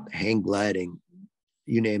 hang gliding,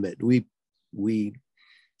 you name it. We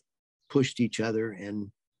pushed each other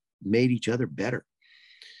and made each other better.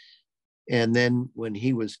 And then when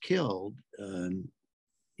he was killed,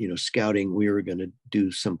 scouting. We were going to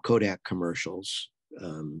do some Kodak commercials.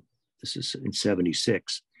 This is in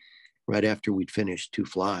 '76, right after we'd finished To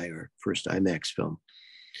Fly, our first IMAX film.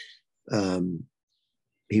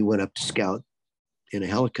 He went up to scout in a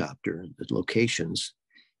helicopter at locations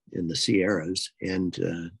in the Sierras, and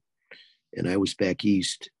I was back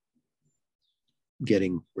east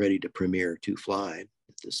getting ready to premiere To Fly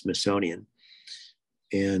at the Smithsonian,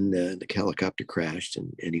 and the helicopter crashed,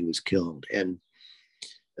 and he was killed. And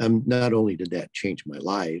not only did that change my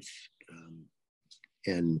life,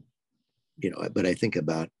 and but I think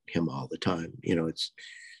about him all the time.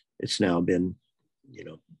 It's now been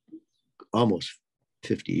almost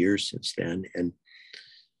 50 years since then, and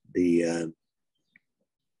the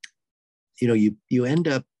you end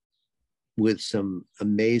up with some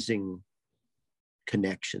amazing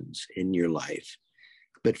connections in your life.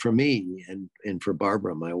 But for me and for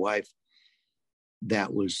Barbara, my wife,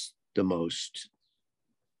 that was the most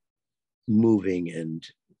moving and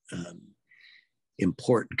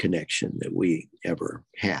important connection that we ever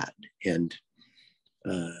had. And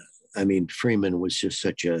Freeman was just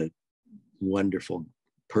such a wonderful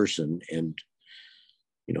person, and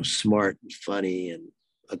smart and funny and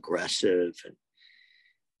aggressive, and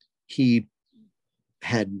he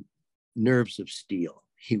had nerves of steel.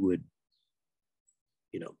 He would,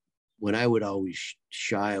 when I would always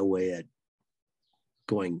shy away at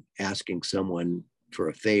asking someone for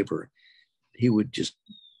a favor, he would just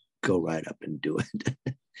go right up and do it.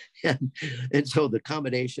 and so the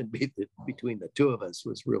combination between the two of us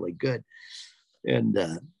was really good. And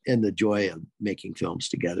the joy of making films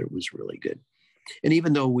together was really good. And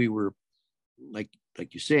even though we were, like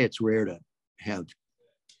you say, it's rare to have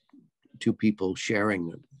two people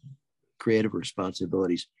sharing creative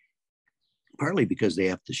responsibilities, partly because they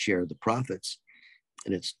have to share the profits.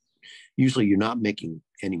 And it's usually you're not making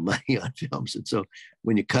any money on films. And so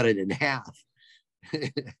when you cut it in half,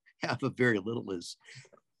 half of very little is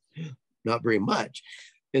not very much.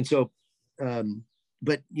 And so,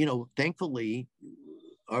 but thankfully,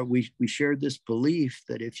 we shared this belief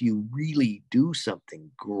that if you really do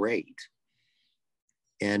something great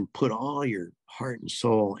and put all your heart and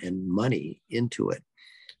soul and money into it,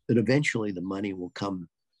 that eventually the money will come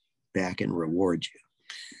back and reward you.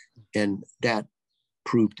 And that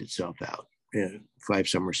proved itself out. Five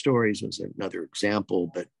Summer Stories was another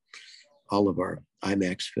example, but all of our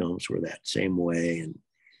IMAX films were that same way.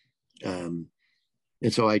 And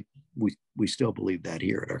so we still believe that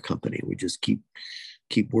here at our company. We just keep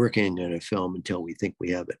working on a film until we think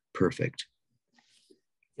we have it perfect.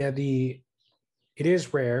 Yeah, it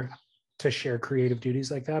is rare to share creative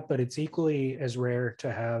duties like that, but it's equally as rare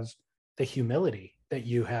to have the humility that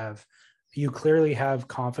you have. You clearly have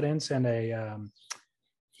confidence and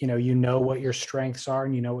what your strengths are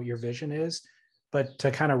and what your vision is, but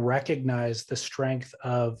to kind of recognize the strength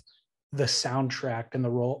of the soundtrack and the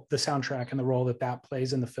role that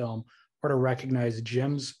plays in the film, or to recognize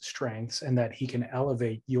Jim's strengths and that he can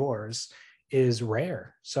elevate yours, is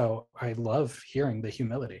rare. So I love hearing the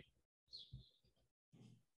humility.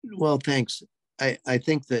 Well, thanks. I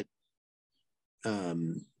think that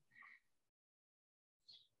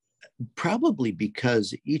probably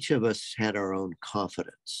because each of us had our own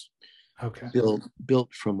confidence, okay,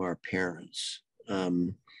 built from our parents.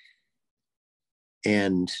 And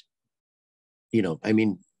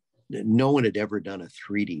no one had ever done a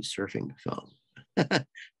 3D surfing film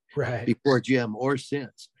right, before Jim or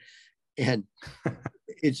since. And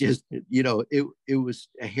it's just, it was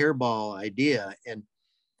a hairball idea. And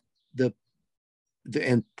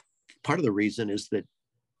and part of the reason is that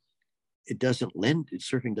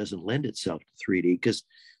surfing doesn't lend itself to 3D because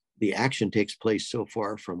the action takes place so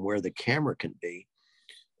far from where the camera can be.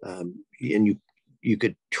 And you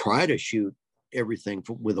could try to shoot everything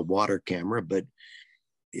with a water camera, but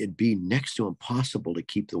it'd be next to impossible to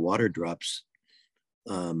keep the water drops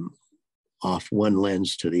off one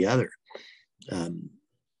lens to the other.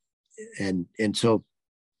 And so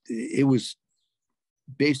it was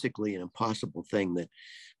basically an impossible thing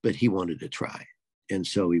but he wanted to try. And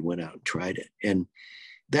so he went out and tried it. And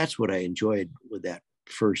that's what I enjoyed with that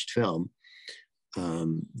first film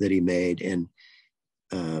that he made. And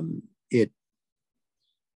it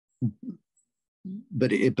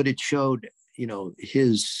showed,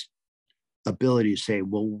 his ability to say,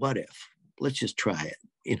 well, what if? Let's just try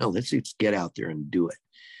it. Let's get out there and do it.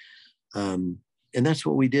 And that's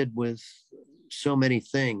what we did with so many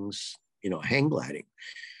things, hang gliding.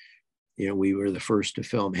 We were the first to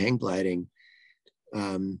film hang gliding.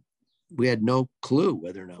 We had no clue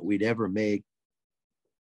whether or not we'd ever make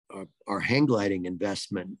our hang gliding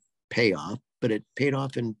investment pay off, but it paid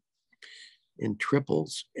off in in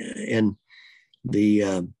triples, and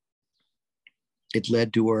the it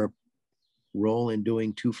led to our role in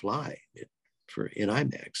doing Two Fly in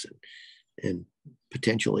IMAX, and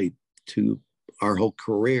potentially to our whole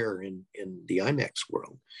career in the IMAX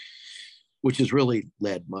world, which has really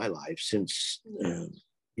led my life since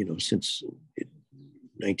since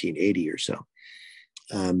 1980 or so.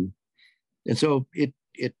 And so it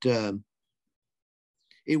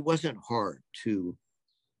wasn't hard to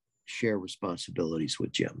share responsibilities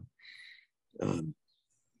with Jim.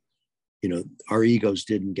 Our egos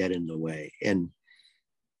didn't get in the way, and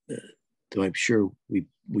so I'm sure we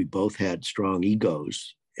both had strong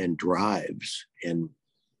egos and drives, and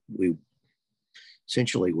we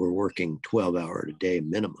essentially were working 12 hours a day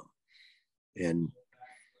minimum, and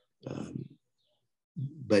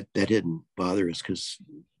but that didn't bother us because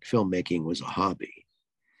filmmaking was a hobby,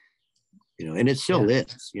 and it still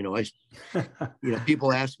is.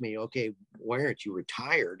 People ask me, okay, why aren't you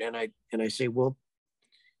retired? And I say, well,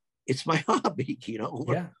 it's my hobby.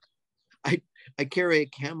 I carry a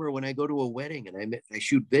camera when I go to a wedding, and I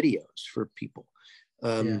shoot videos for people.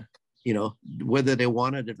 Whether they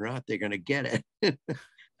want it or not, they're going to get it.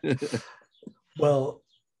 Well,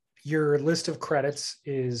 your list of credits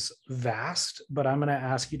is vast, but I'm going to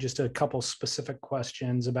ask you just a couple specific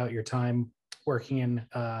questions about your time working in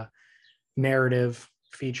narrative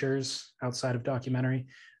features outside of documentary.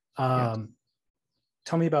 Tell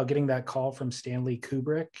me about getting that call from Stanley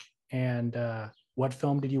Kubrick, and what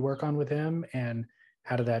film did you work on with him, and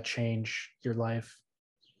how did that change your life?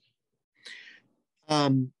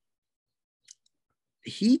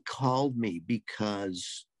 He called me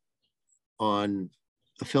because on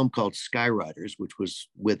a film called Skyriders, which was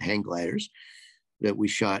with hang gliders, that we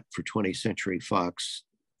shot for 20th Century Fox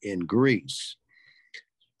in Greece,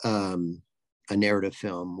 a narrative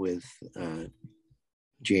film with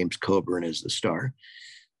James Coburn as the star,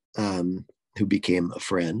 who became a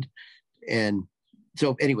friend. And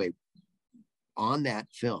so anyway, on that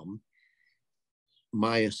film,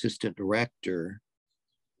 my assistant director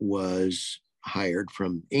was hired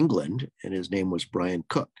from England, and his name was Brian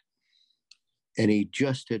Cook. And he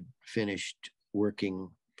just had finished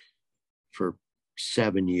working for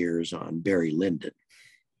 7 years on Barry Lyndon.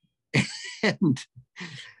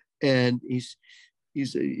 and he's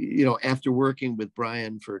after working with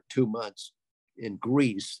Brian for 2 months in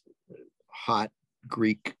Greece, hot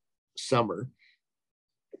Greek summer,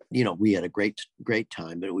 we had a great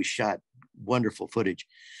time, but we shot wonderful footage.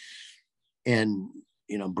 And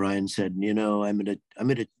Brian said, I'm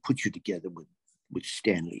gonna put you together with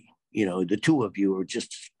Stanley. The two of you are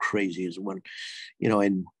just as crazy as one,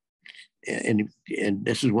 and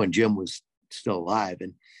this is when Jim was still alive,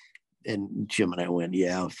 and Jim and I went,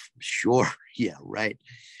 yeah, sure, yeah, right.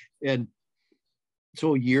 And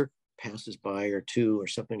so a year passes by, or two, or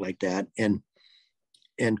something like that, and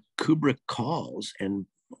Kubrick calls, and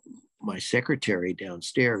my secretary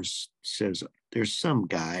downstairs says, there's some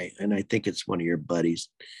guy, and I think it's one of your buddies,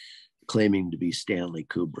 claiming to be Stanley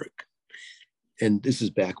Kubrick. And this is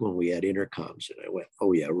back when we had intercoms. And I went,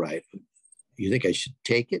 oh, yeah, right. You think I should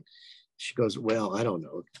take it? She goes, well, I don't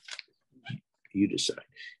know. You decide.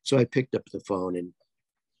 So I picked up the phone, and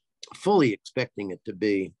fully expecting it to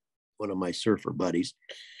be one of my surfer buddies,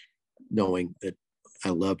 knowing that I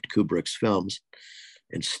loved Kubrick's films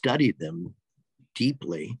and studied them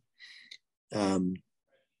deeply. And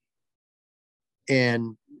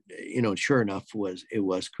sure enough, it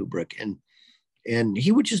was Kubrick, and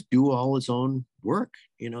he would just do all his own work.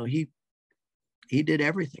 He did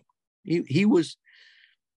everything. He was,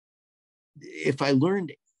 if I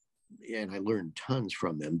learned, and I learned tons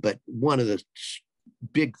from him, but one of the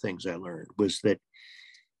big things I learned was that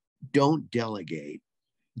don't delegate,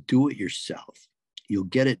 do it yourself. You'll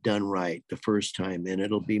get it done right the first time, and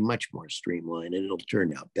it'll be much more streamlined, and it'll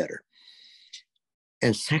turn out better.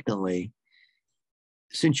 And secondly,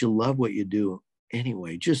 since you love what you do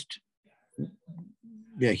anyway,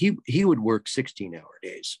 he would work 16-hour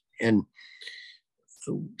days. And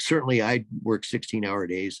certainly I'd work 16-hour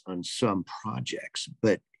days on some projects,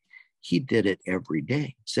 but he did it every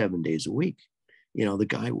day, 7 days a week. The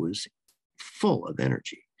guy was full of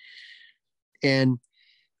energy. And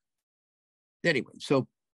anyway, so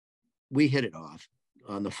we hit it off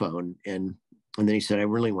on the phone, and then he said, I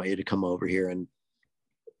really want you to come over here. And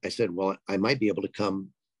I said, well, I might be able to come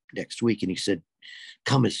next week. And he said,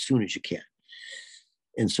 come as soon as you can.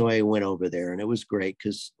 And so I went over there, and it was great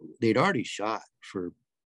because they'd already shot for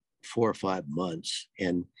 4 or 5 months,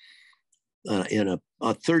 and in a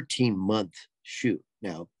 13-month shoot.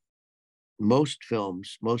 Now, most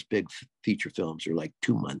big feature films are like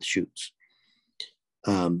 2-month shoots.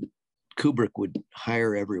 Kubrick would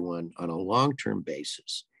hire everyone on a long-term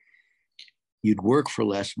basis. You'd work for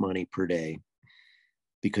less money per day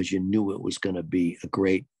because you knew it was going to be a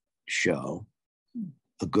great show,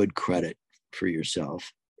 a good credit for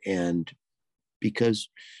yourself, and because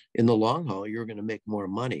in the long haul, you're going to make more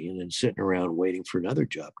money than sitting around waiting for another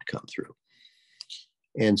job to come through.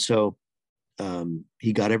 And so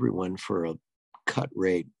he got everyone for a cut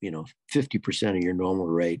rate, 50% of your normal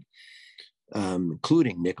rate,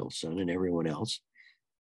 including Nicholson and everyone else.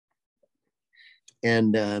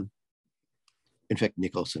 And in fact,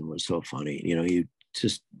 Nicholson was so funny. He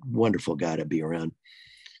just wonderful guy to be around,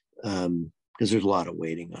 because there's a lot of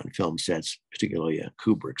waiting on film sets, particularly a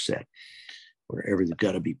Kubrick set, where everything's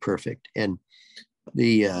got to be perfect. And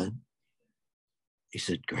he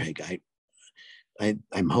said, Greg,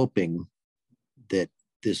 I'm hoping that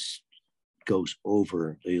this goes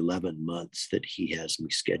over the 11 months that he has me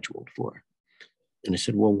scheduled for. And I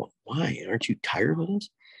said, well, why? Aren't you tired of this?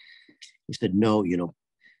 He said, no,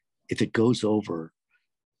 if it goes over,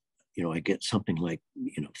 I get something like,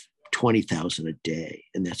 20,000 a day,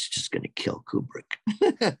 and that's just going to kill Kubrick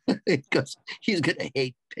because he's going to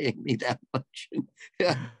hate paying me that much.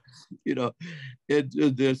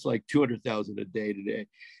 It's like 200,000 a day today.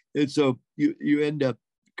 And so you end up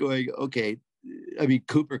going, okay, I mean,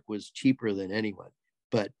 Kubrick was cheaper than anyone,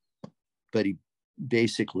 but he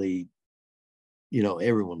basically,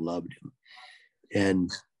 everyone loved him. And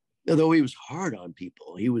although he was hard on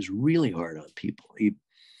people, he was really hard on people.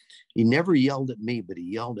 He never yelled at me, but he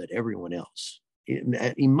yelled at everyone else.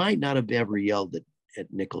 He might not have ever yelled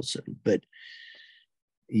at Nicholson, but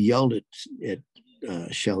he yelled at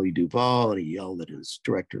Shelley Duvall, and he yelled at his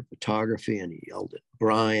director of photography, and he yelled at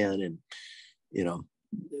Brian, and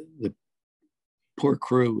the poor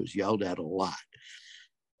crew was yelled at a lot.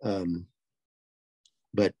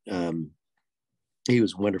 But he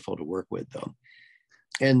was wonderful to work with, though.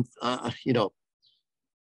 And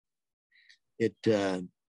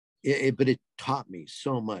but it taught me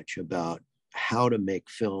so much about how to make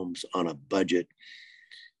films on a budget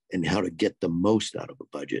and how to get the most out of a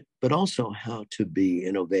budget, but also how to be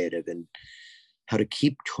innovative and how to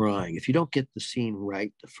keep trying. If you don't get the scene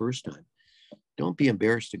right the first time, don't be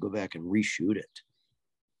embarrassed to go back and reshoot it.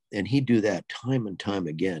 And he'd do that time and time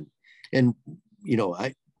again. And,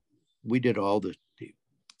 we did all the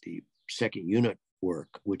second unit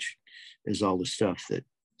work, which is all the stuff that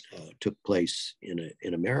took place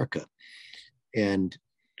in America. And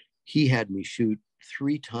he had me shoot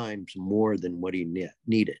 3 times more than what he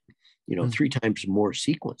needed, 3 times more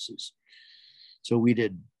sequences. So we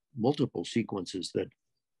did multiple sequences that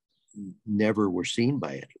never were seen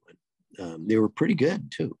by anyone. They were pretty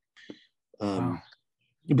good too. Wow.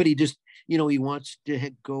 But he just, he wants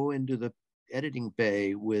to go into the editing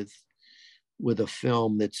bay with a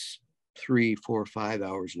film that's 3, 4, 5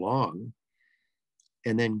 hours long,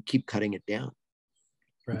 and then keep cutting it down,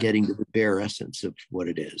 right, getting to the bare essence of what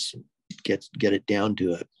it is, get it down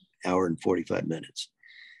to an hour and 45 minutes.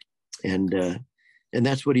 And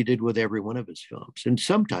that's what he did with every one of his films. And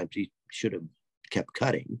sometimes he should have kept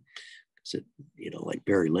cutting, because like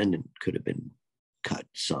Barry Lyndon could have been cut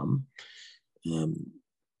some, and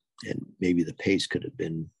maybe the pace could have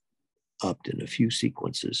been upped in a few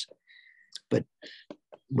sequences. But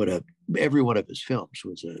every one of his films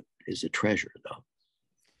is a treasure, though.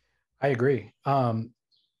 I agree.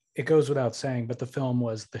 It goes without saying, but the film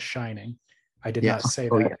was The Shining. I did not say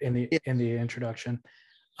that in the introduction.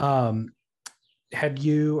 Have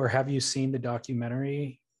you seen the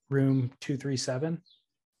documentary Room 237?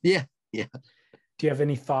 Yeah. Do you have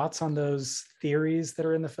any thoughts on those theories that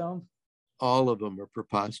are in the film? All of them are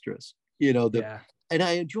preposterous. And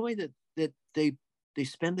I enjoy that they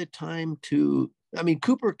spend the time to. I mean,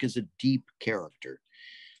 Kubrick is a deep character.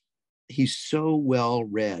 He's so well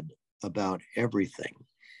read about everything,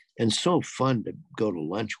 and so fun to go to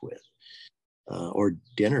lunch with, or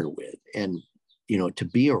dinner with, and to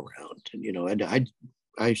be around. And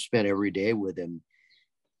I spent every day with him,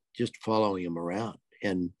 just following him around.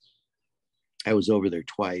 And I was over there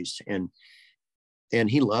twice, and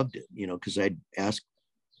he loved it, because I'd ask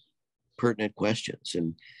pertinent questions,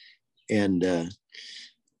 and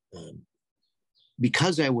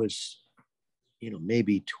because I was,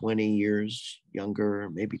 maybe 20 years younger,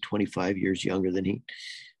 maybe 25 years younger than he,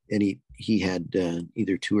 and he had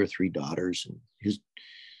either 2 or 3 daughters, and his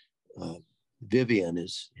Vivian,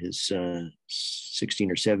 his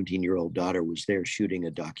 16 or 17-year-old daughter, was there shooting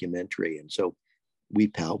a documentary, and so we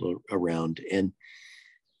palled around,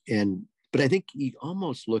 but I think he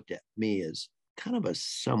almost looked at me as kind of a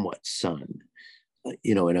somewhat son,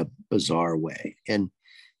 in a bizarre way. And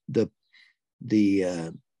the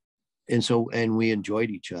and we enjoyed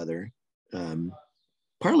each other,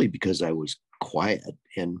 partly because I was quiet,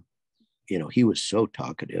 and he was so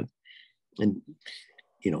talkative, and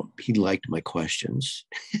he liked my questions.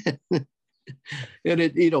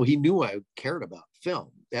 And he knew I cared about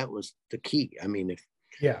film. That was the key. I mean,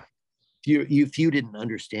 Yeah. if you didn't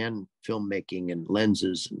understand filmmaking and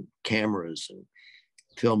lenses and cameras and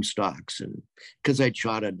film stocks, and because I'd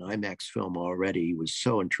shot an IMAX film already, he was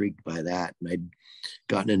so intrigued by that, and I'd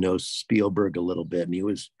gotten to know Spielberg a little bit, and he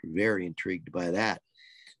was very intrigued by that.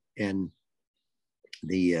 And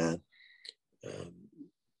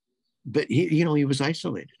but he was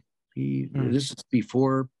isolated. This is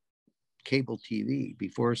before cable TV,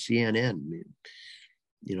 before CNN.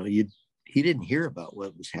 He didn't hear about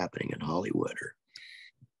what was happening in Hollywood, or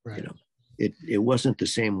Right. It wasn't the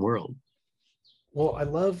same world. Well, I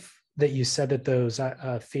love that you said that those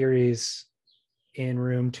theories in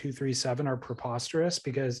room 237 are preposterous,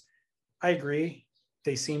 because I agree,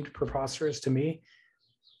 they seemed preposterous to me.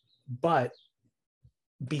 But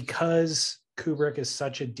because Kubrick is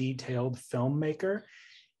such a detailed filmmaker,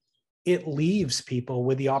 it leaves people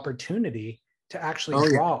with the opportunity to actually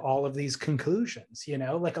draw all of these conclusions.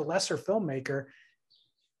 Like a lesser filmmaker,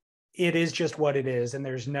 it is just what it is, and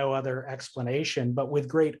there's no other explanation. But with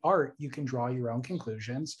great art, you can draw your own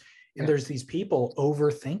conclusions, and there's these people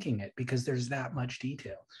overthinking it because there's that much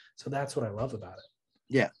detail. So that's what I love about it.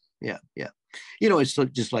 Yeah. It's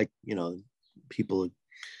just like, people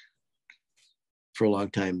for a long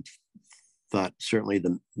time thought certainly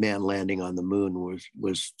the man landing on the moon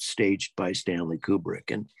was staged by Stanley Kubrick,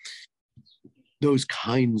 and those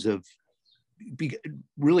kinds of,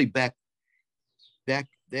 really back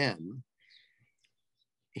then,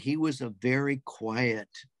 he was a very quiet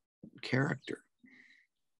character.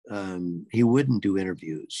 He wouldn't do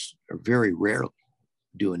interviews, or very rarely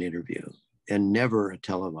do an interview, and never a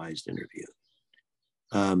televised interview.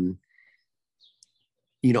 And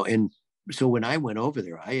so when I went over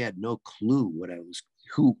there, I had no clue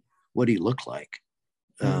what he looked like.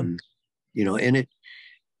 And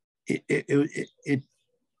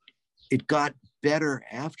it got better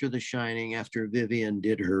after The Shining, after Vivian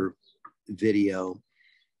did her video,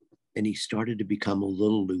 and he started to become a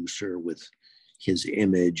little looser with his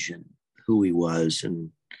image and who he was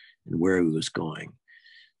and where he was going.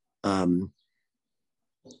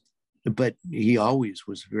 But he always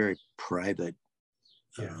was very private.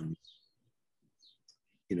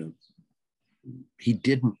 He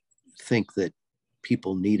didn't think that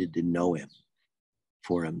people needed to know him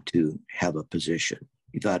for him to have a position.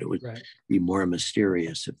 He thought it would be more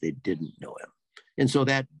mysterious if they didn't know him. And so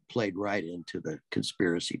that played right into the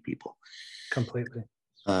conspiracy people. Completely.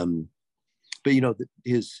 But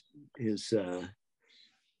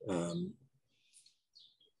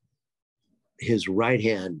his right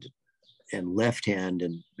hand and left hand,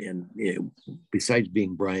 and besides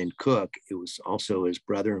being Brian Cook, it was also his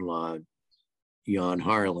brother-in-law, Jan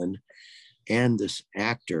Harlan, and this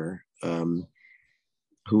actor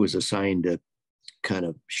who was assigned to kind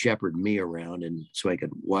of shepherd me around, and so I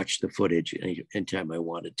could watch the footage anytime I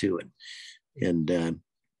wanted to. And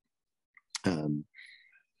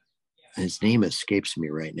his name escapes me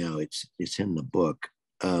right now. It's in the book.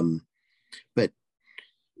 But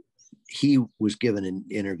he was given an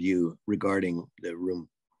interview regarding the room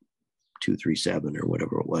 237 or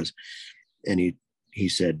whatever it was. And he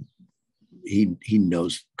said he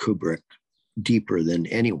knows Kubrick deeper than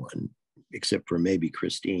anyone, except for maybe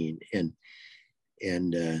Christine. And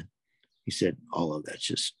he said, all of that's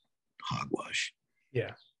just hogwash.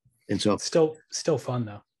 Yeah. And so still fun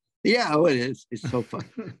though. Yeah, it is. It's so fun.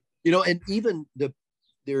 And even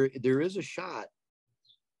there is a shot.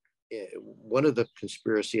 One of the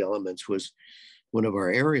conspiracy elements was one of our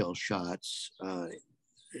aerial shots.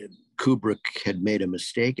 Kubrick had made a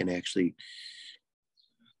mistake and actually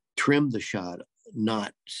trimmed the shot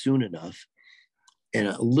not soon enough. And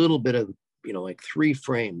a little bit of, like 3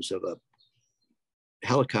 frames of a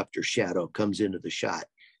helicopter shadow comes into the shot.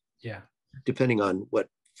 Yeah. Depending on what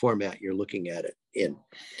format you're looking at it in.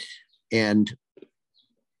 And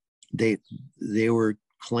they were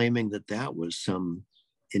claiming that was some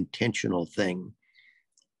intentional thing.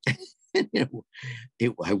 I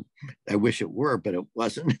wish it were, but it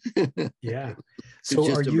wasn't. Yeah. So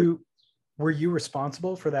were you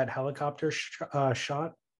responsible for that helicopter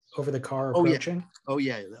shot over the car approaching? Oh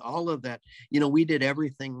yeah. All of that. We did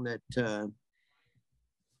everything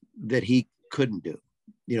that he couldn't do.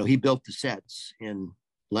 He built the sets in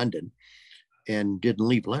London and didn't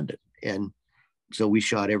leave London. And so we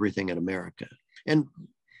shot everything in America. And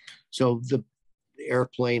so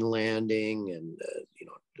airplane landing and,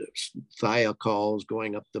 the thiocalls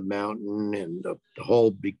going up the mountain and the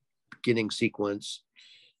whole beginning sequence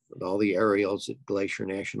with all the aerials at Glacier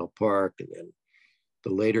National Park, and then the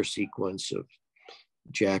later sequence of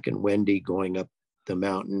Jack and Wendy going up the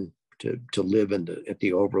mountain to live at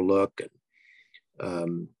the overlook,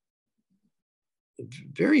 and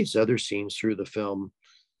various other scenes through the film.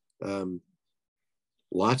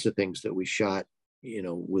 Lots of things that we shot,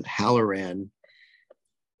 with Halloran,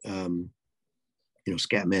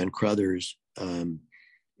 Scatman Crothers in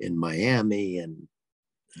Miami, and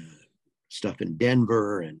stuff in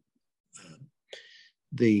Denver, and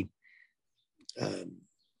the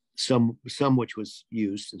some which was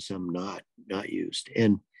used and some not used.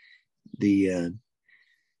 And the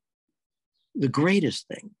greatest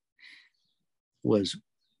thing was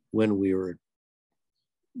when we were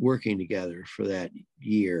working together for that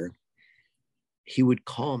year, he would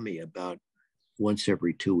call me about once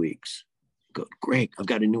every 2 weeks. Go, Greg, I've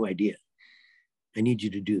got a new idea. I need you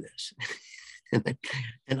to do this.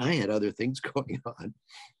 and I had other things going on,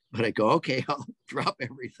 but I go, okay, I'll drop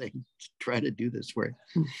everything to try to do this for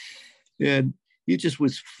you. And he just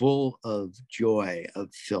was full of joy of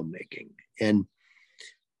filmmaking. And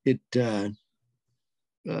it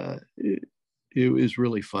was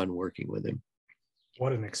really fun working with him.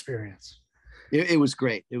 What an experience. It was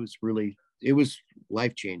great. It was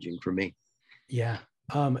life-changing for me. Yeah.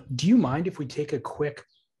 Do you mind if we take a quick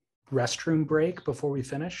restroom break before we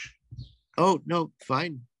finish? Oh, no,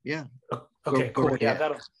 fine. Yeah. Okay, cool.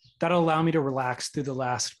 Yeah, that'll allow me to relax through the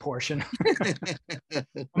last portion. I'm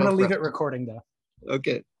going to leave it recording though.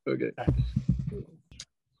 Okay.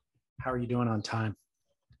 How are you doing on time?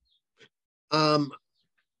 I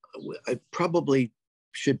probably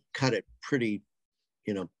should cut it pretty,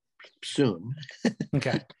 soon.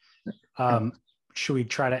 Okay. Should we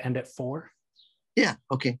try to end at 4? Yeah.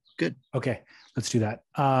 Okay, good. Okay, let's do that.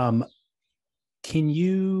 Can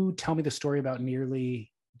you tell me the story about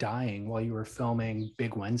nearly dying while you were filming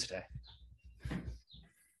Big Wednesday?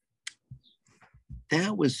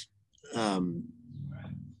 That was one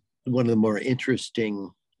of the more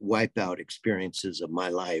interesting wipeout experiences of my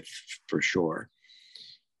life, for sure,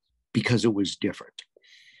 because it was different.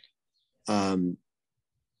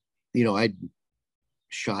 I'd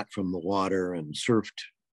shot from the water and surfed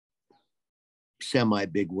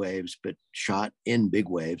semi-big waves, but shot in big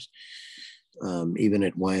waves, even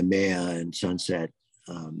at Waimea and Sunset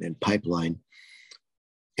and Pipeline.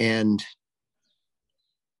 And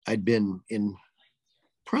I'd been in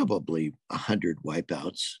probably 100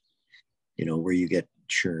 wipeouts, where you get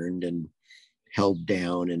churned and held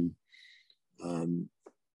down. And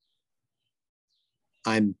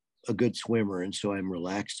I'm a good swimmer, and so I'm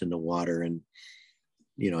relaxed in the water. And,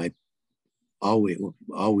 I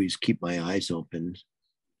always keep my eyes open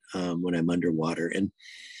when I'm underwater.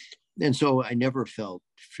 And so I never felt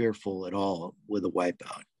fearful at all with a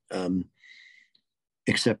wipeout,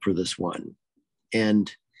 except for this one.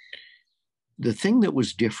 And the thing that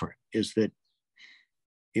was different is that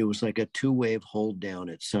it was like a 2-wave hold down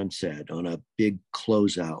at Sunset on a big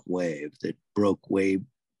closeout wave that broke way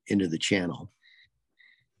into the channel.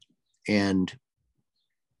 And,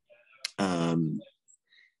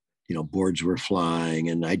 boards were flying,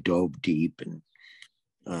 and I dove deep and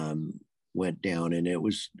went down, and it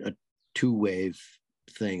was a 2-wave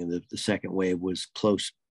thing. And the second wave was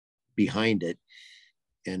close behind it.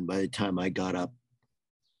 And by the time I got up,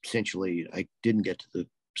 essentially, I didn't get to the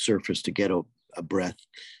surface to get a breath,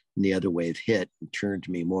 and the other wave hit and turned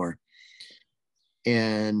me more.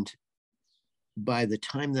 And by the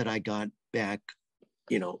time that I got back,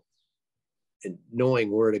 and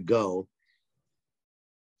knowing where to go,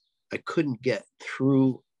 I couldn't get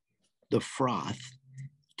through the froth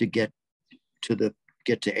to get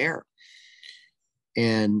to air.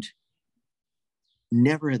 And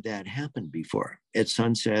never had that happened before at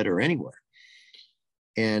Sunset or anywhere.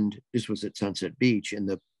 And this was at Sunset Beach. And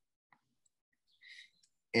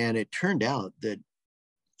it turned out that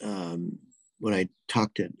when I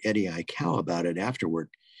talked to Eddie Aikau about it afterward,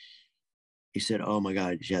 he said, "Oh my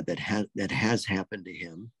God, yeah, that has happened to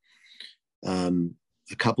him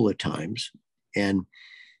a couple of times." And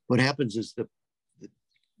what happens is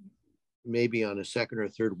maybe on a second or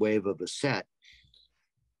third wave of a set,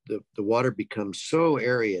 the water becomes so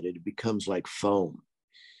aerated, it becomes like foam.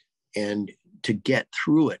 And to get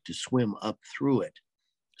through it, to swim up through it,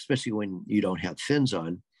 especially when you don't have fins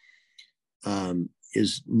on,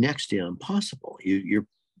 is next to impossible. You're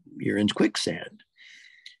in quicksand.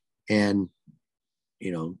 And,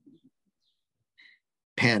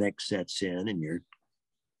 panic sets in, and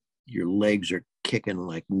your legs are kicking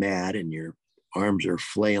like mad, and you're arms are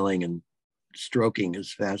flailing and stroking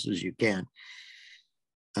as fast as you can.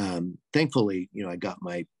 Thankfully, I got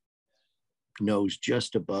my nose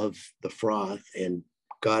just above the froth and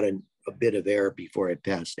got a bit of air before I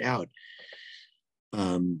passed out.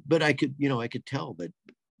 But I could tell that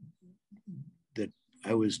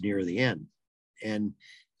I was near the end. And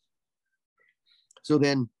so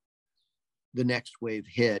then the next wave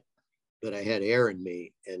hit, but I had air in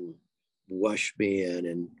me and washed me in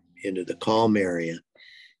and into the calm area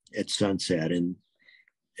at sunset. And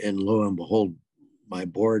lo and behold, my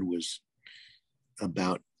board was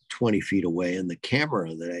about 20 feet away, and the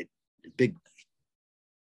camera the big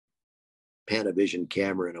Panavision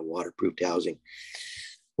camera in a waterproofed housing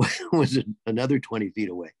was another 20 feet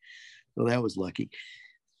away. So that was lucky.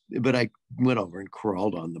 But I went over and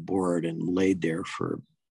crawled on the board and laid there for,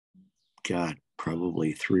 God,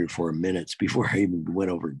 probably 3 or 4 minutes before I even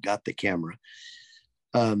went over and got the camera.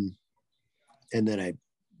 And then I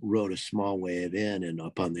rode a small wave in and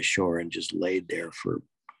up on the shore and just laid there for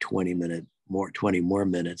 20 more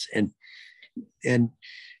minutes. And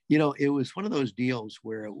it was one of those deals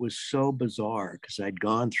where it was so bizarre because I'd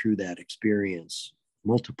gone through that experience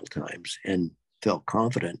multiple times and felt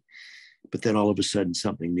confident, but then all of a sudden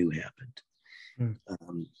something new happened.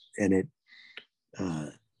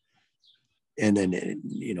 And then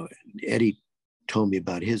Eddie told me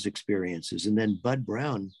about his experiences, and then Bud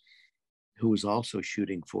Brown, who was also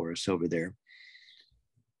shooting for us over there,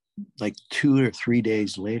 like 2 or 3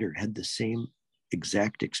 days later, had the same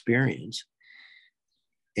exact experience.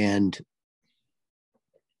 And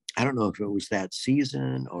I don't know if it was that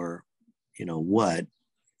season or, what,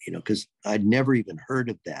 because I'd never even heard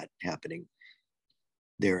of that happening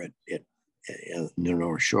there at the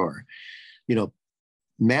North Shore.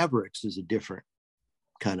 Mavericks is a different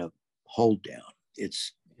kind of hold down.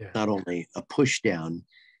 It's not only a push down,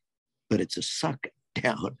 but it's a suck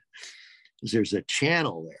down. There's a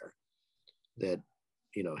channel there that,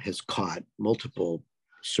 has caught multiple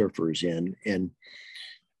surfers in, and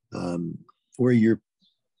where you're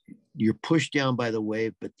pushed down by the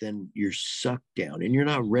wave, but then you're sucked down, and you're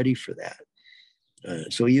not ready for that.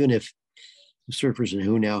 So even if the surfers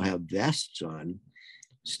who now have vests on,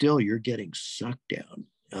 still you're getting sucked down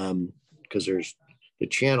because the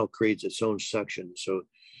channel creates its own suction. So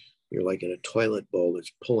you're like in a toilet bowl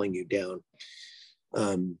that's pulling you down.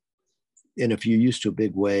 And if you're used to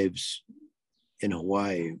big waves in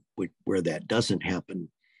Hawaii, where that doesn't happen,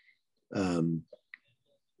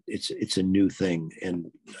 it's a new thing. And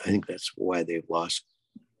I think that's why they've lost,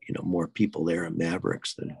 more people there in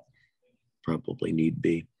Mavericks than probably need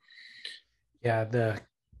be. Yeah, the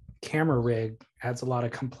camera rig adds a lot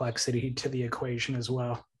of complexity to the equation as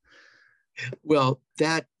well. Well,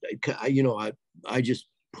 that, I just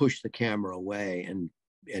pushed the camera away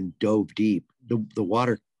and dove deep. The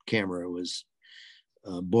water camera was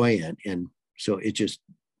buoyant, and so it just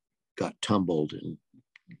got tumbled, and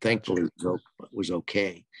thankfully it was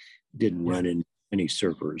okay. Didn't run in any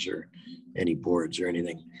surfers or any boards or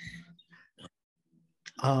anything.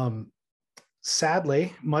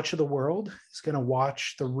 Sadly, much of the world is going to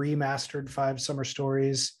watch the remastered 5 Summer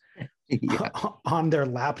Stories on their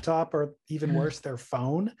laptop, or even worse, their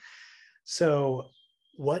phone. So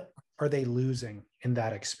what are they losing in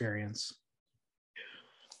that experience?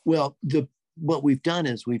 Well, what we've done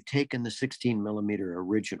is we've taken the 16 millimeter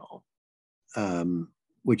original,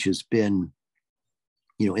 which has been,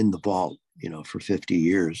 in the vault, for 50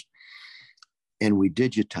 years. And we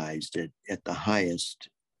digitized it at the highest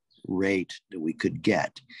rate that we could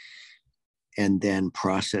get, and then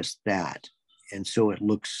processed that. And so it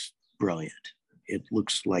looks brilliant. It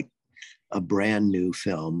looks like a brand new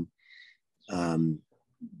film,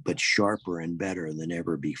 but sharper and better than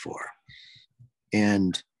ever before.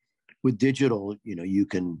 And with digital, you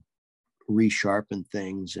can resharpen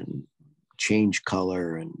things and change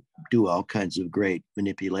color and do all kinds of great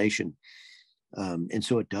manipulation. And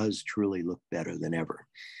so it does truly look better than ever.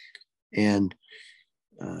 And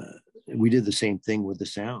we did the same thing with the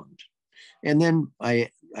sound. And then I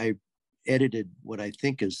edited what I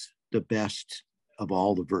think is the best of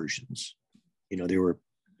all the versions. There were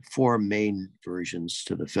 4 main versions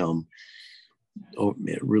to the film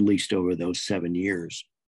released over those 7 years.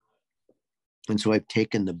 And so I've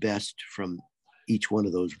taken the best from each one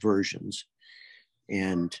of those versions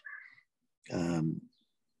and,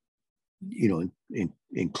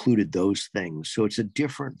 included those things. So it's a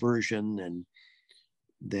different version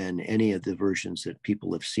than any of the versions that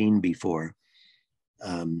people have seen before.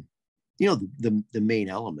 The main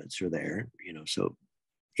elements are there, so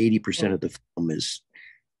 80% of the film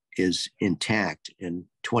is intact, and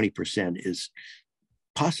 20% is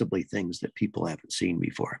possibly things that people haven't seen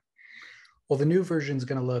before. Well, the new version is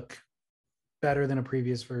going to look better than a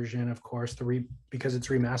previous version, of course, because it's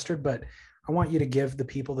remastered. But I want you to give the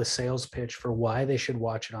people the sales pitch for why they should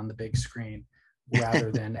watch it on the big screen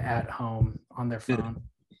rather than at home on their phone.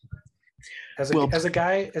 As a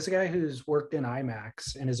guy who's worked in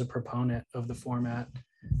IMAX and is a proponent of the format,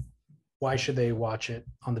 why should they watch it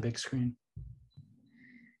on the big screen?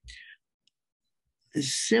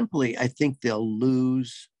 Simply, I think they'll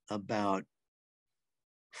lose about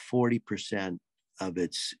 40% of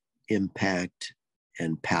its impact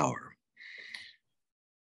and power.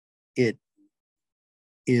 It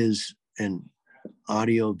is an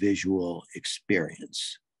audiovisual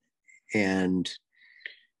experience, and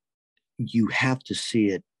you have to see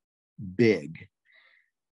it big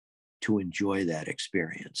to enjoy that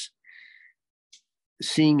experience.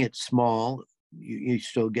 Seeing it small, you're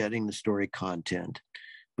still getting the story content,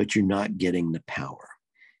 but you're not getting the power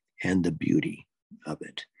and the beauty of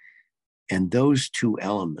it. And those two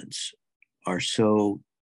elements are so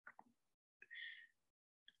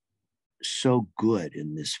good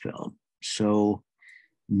in this film, so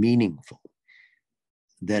meaningful,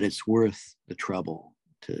 that it's worth the trouble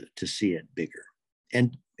to see it bigger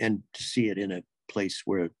and to see it in a place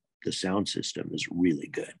where the sound system is really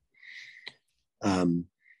good.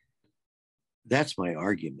 That's my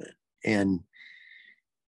argument. And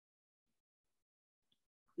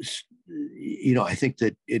I think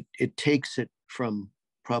that it takes it from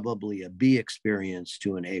probably a B experience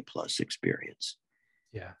to an A+ experience.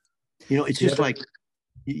 Yeah. It's just like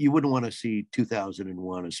you wouldn't want to see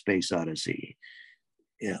 2001: A Space Odyssey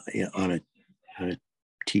on a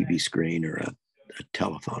TV screen or a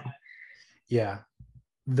telephone. Yeah.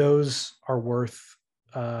 Those are worth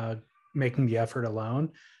making the effort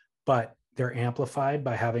alone, but they're amplified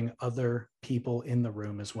by having other people in the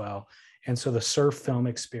room as well. And so the surf film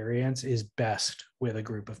experience is best with a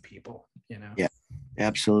group of people, Yeah,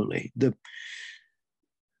 absolutely.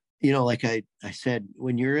 Like I said,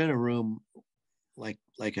 when you're in a room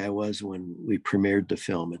like I was when we premiered the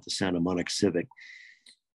film at the Santa Monica Civic,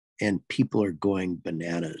 and people are going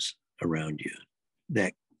bananas around you,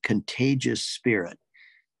 that contagious spirit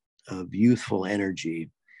of youthful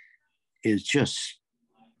energy is just,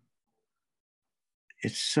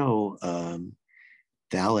 it's so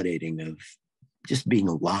validating of just being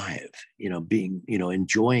alive,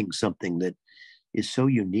 enjoying something that is so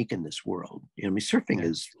unique in this world. Surfing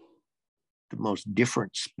is the most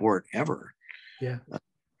different sport ever. Yeah.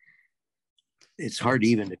 It's hard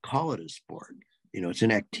even to call it a sport. It's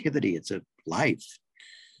an activity, it's a life.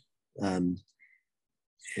 And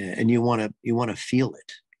you want to feel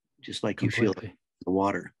it just like Completely. You feel it in the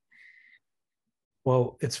water.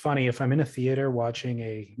 Well, it's funny, if I'm in a theater watching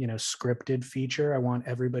a, scripted feature, I want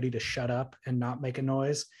everybody to shut up and not make a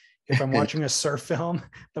noise. If I'm watching a surf film,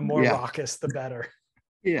 the more raucous, the better.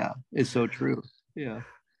 Yeah, it's so true. Yeah.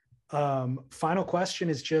 Final question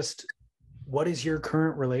is just, what is your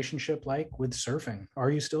current relationship like with surfing?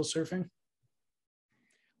 Are you still surfing?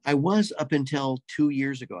 I was up until 2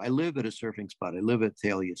 years ago. I live at a surfing spot. I live at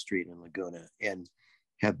Thalia Street in Laguna and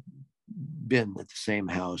have been at the same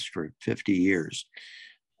house for 50 years.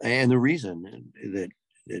 And the reason that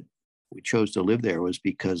we chose to live there was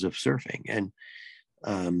because of surfing. And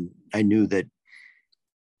I knew that,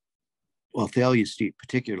 Thalia Street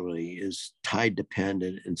particularly is tide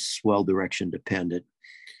dependent and swell direction dependent.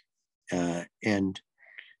 And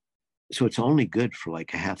so it's only good for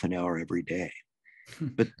like a half an hour every day.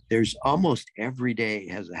 But there's almost every day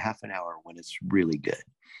has a half an hour when it's really good.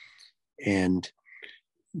 And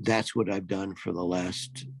that's what I've done for the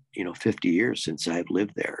last 50 years since I've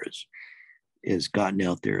lived there, is gotten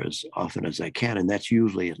out there as often as I can, and that's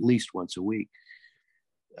usually at least once a week.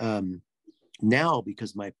 Now,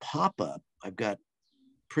 because my pop-up, I've got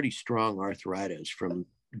pretty strong arthritis from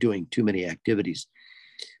doing too many activities.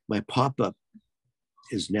 My pop-up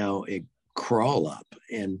is now a crawl up,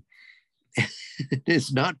 and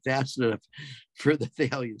it's not fast enough for the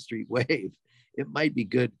Thalia Street wave. It might be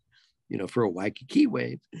good for a Waikiki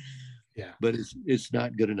wave, but it's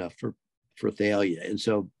not good enough for Thalia. And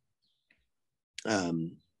so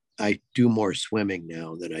I do more swimming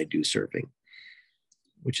now than I do surfing,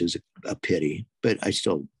 which is a pity, but I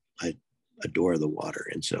adore the water.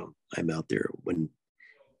 And so I'm out there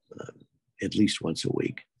at least once a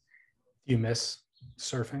week. You miss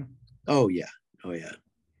surfing? Oh yeah.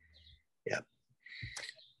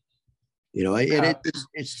 And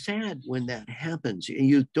it's sad when that happens.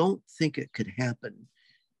 You don't think it could happen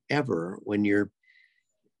ever when you're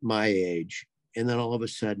my age, and then all of a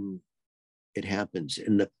sudden it happens.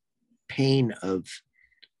 And the pain of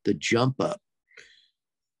the jump up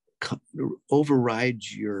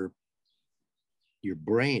overrides your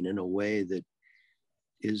brain in a way that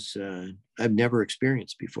is I've never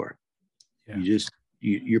experienced before. Yeah. You just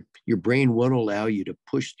your brain won't allow you to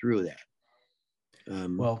push through that.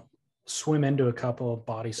 Well, swim into a couple of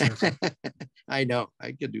body surfing. I know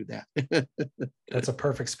I could do that. That's a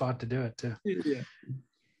perfect spot to do it too. Yeah.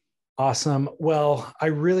 Awesome. Well, I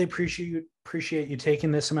really appreciate you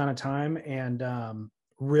taking this amount of time, and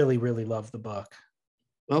really, really love the book.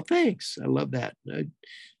 Well, thanks. I love that.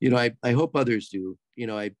 I hope others do.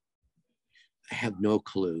 I have no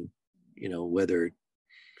clue, whether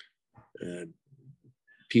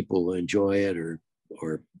people will enjoy it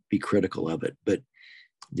or be critical of it. But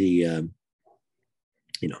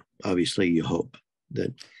obviously you hope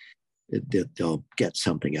that they'll get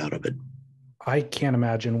something out of it. I can't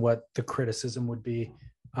imagine what the criticism would be,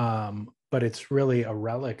 but it's really a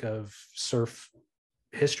relic of surf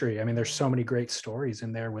history. I mean, there's so many great stories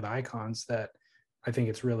in there with icons that I think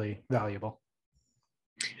it's really valuable.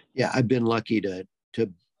 Yeah, I've been lucky to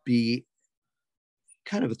be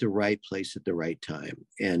kind of at the right place at the right time,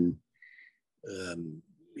 and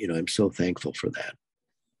I'm so thankful for that.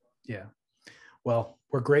 Yeah. Well,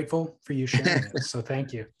 we're grateful for you sharing it. So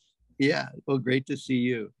thank you. Yeah. Well, great to see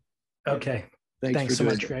you. Okay. Thanks so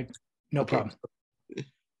much, Greg. No problem.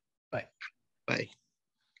 Bye. Bye.